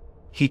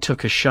 He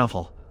took a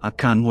shovel. A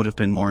gun would have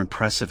been more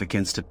impressive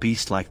against a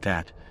beast like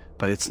that,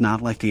 but it's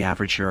not like the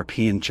average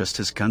European just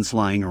has guns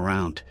lying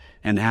around,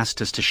 and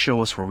asked us to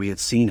show us where we had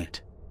seen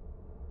it.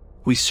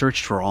 We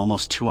searched for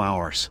almost 2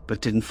 hours,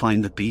 but didn't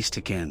find the beast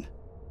again.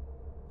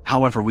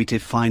 However, we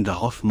did find the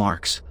hoof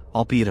marks,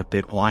 albeit a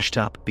bit washed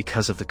up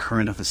because of the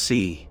current of the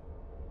sea.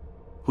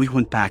 We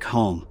went back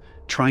home,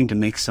 trying to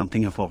make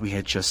something of what we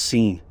had just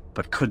seen,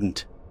 but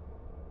couldn't.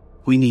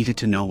 We needed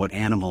to know what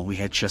animal we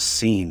had just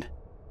seen.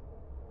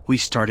 We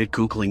started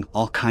Googling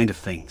all kind of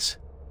things.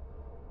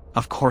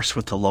 Of course,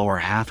 with the lower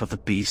half of the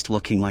beast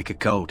looking like a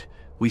goat,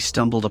 we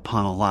stumbled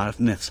upon a lot of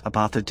myths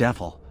about the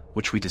devil,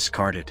 which we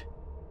discarded.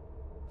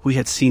 We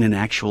had seen an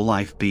actual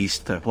live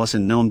beast that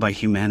wasn't known by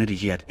humanity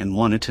yet and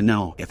wanted to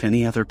know if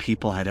any other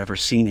people had ever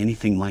seen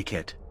anything like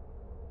it.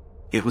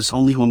 It was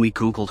only when we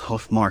Googled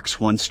hoof marks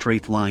one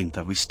straight line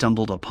that we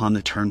stumbled upon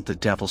the term the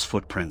devil's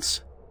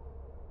footprints.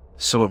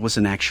 So it was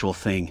an actual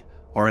thing,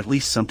 or at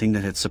least something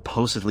that had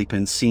supposedly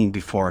been seen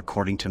before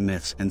according to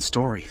myths and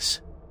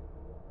stories.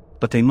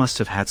 But they must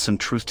have had some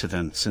truth to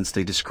them since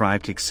they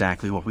described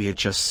exactly what we had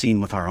just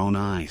seen with our own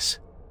eyes.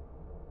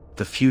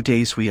 The few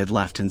days we had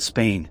left in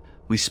Spain,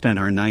 we spent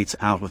our nights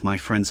out with my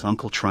friend's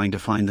uncle trying to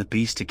find the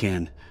beast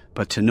again,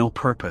 but to no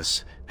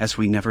purpose, as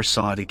we never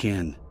saw it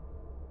again.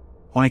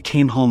 When I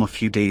came home a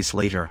few days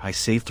later, I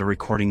saved the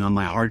recording on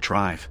my hard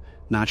drive,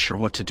 not sure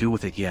what to do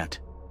with it yet.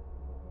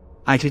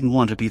 I didn't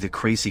want to be the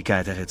crazy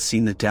guy that had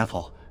seen the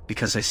devil,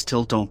 because I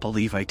still don't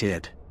believe I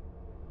did.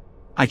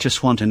 I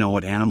just want to know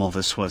what animal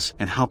this was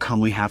and how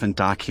come we haven't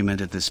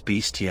documented this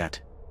beast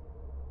yet.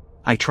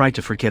 I tried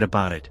to forget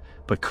about it,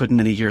 but couldn't,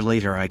 and a year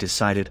later I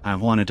decided I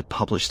wanted to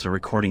publish the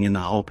recording in the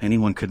hope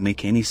anyone could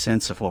make any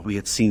sense of what we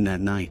had seen that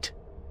night.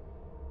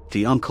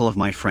 The uncle of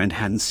my friend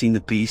hadn't seen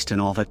the beast in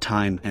all that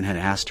time and had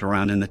asked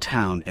around in the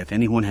town if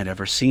anyone had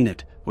ever seen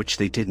it, which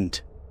they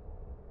didn't.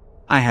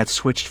 I had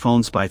switched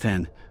phones by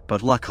then,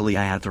 but luckily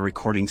I had the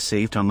recording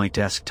saved on my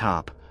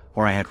desktop,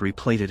 where I had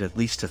replayed it at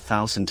least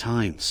 1,000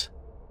 times.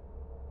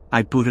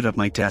 I booted up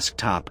my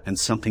desktop and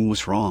something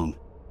was wrong.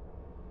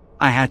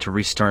 I had to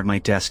restart my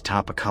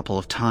desktop a couple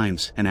of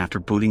times, and after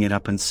booting it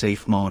up in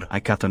safe mode I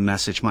got the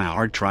message my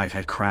hard drive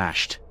had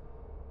crashed.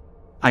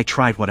 I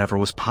tried whatever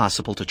was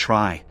possible to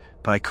try,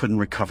 but I couldn't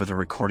recover the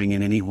recording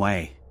in any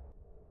way.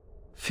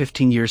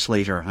 15 years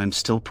later, I'm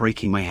still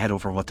breaking my head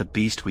over what the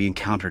beast we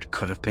encountered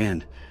could have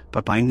been,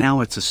 but by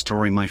now it's a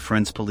story my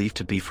friends believe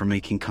to be for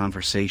making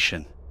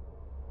conversation.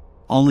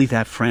 Only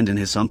that friend and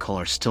his uncle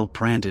are still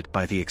branded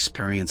by the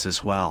experience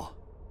as well.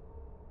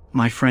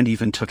 My friend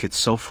even took it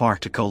so far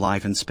to go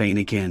live in Spain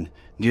again,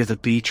 near the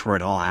beach where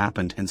it all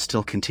happened, and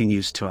still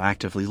continues to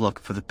actively look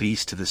for the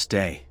beast to this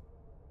day.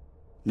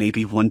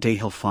 Maybe one day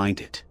he'll find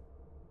it.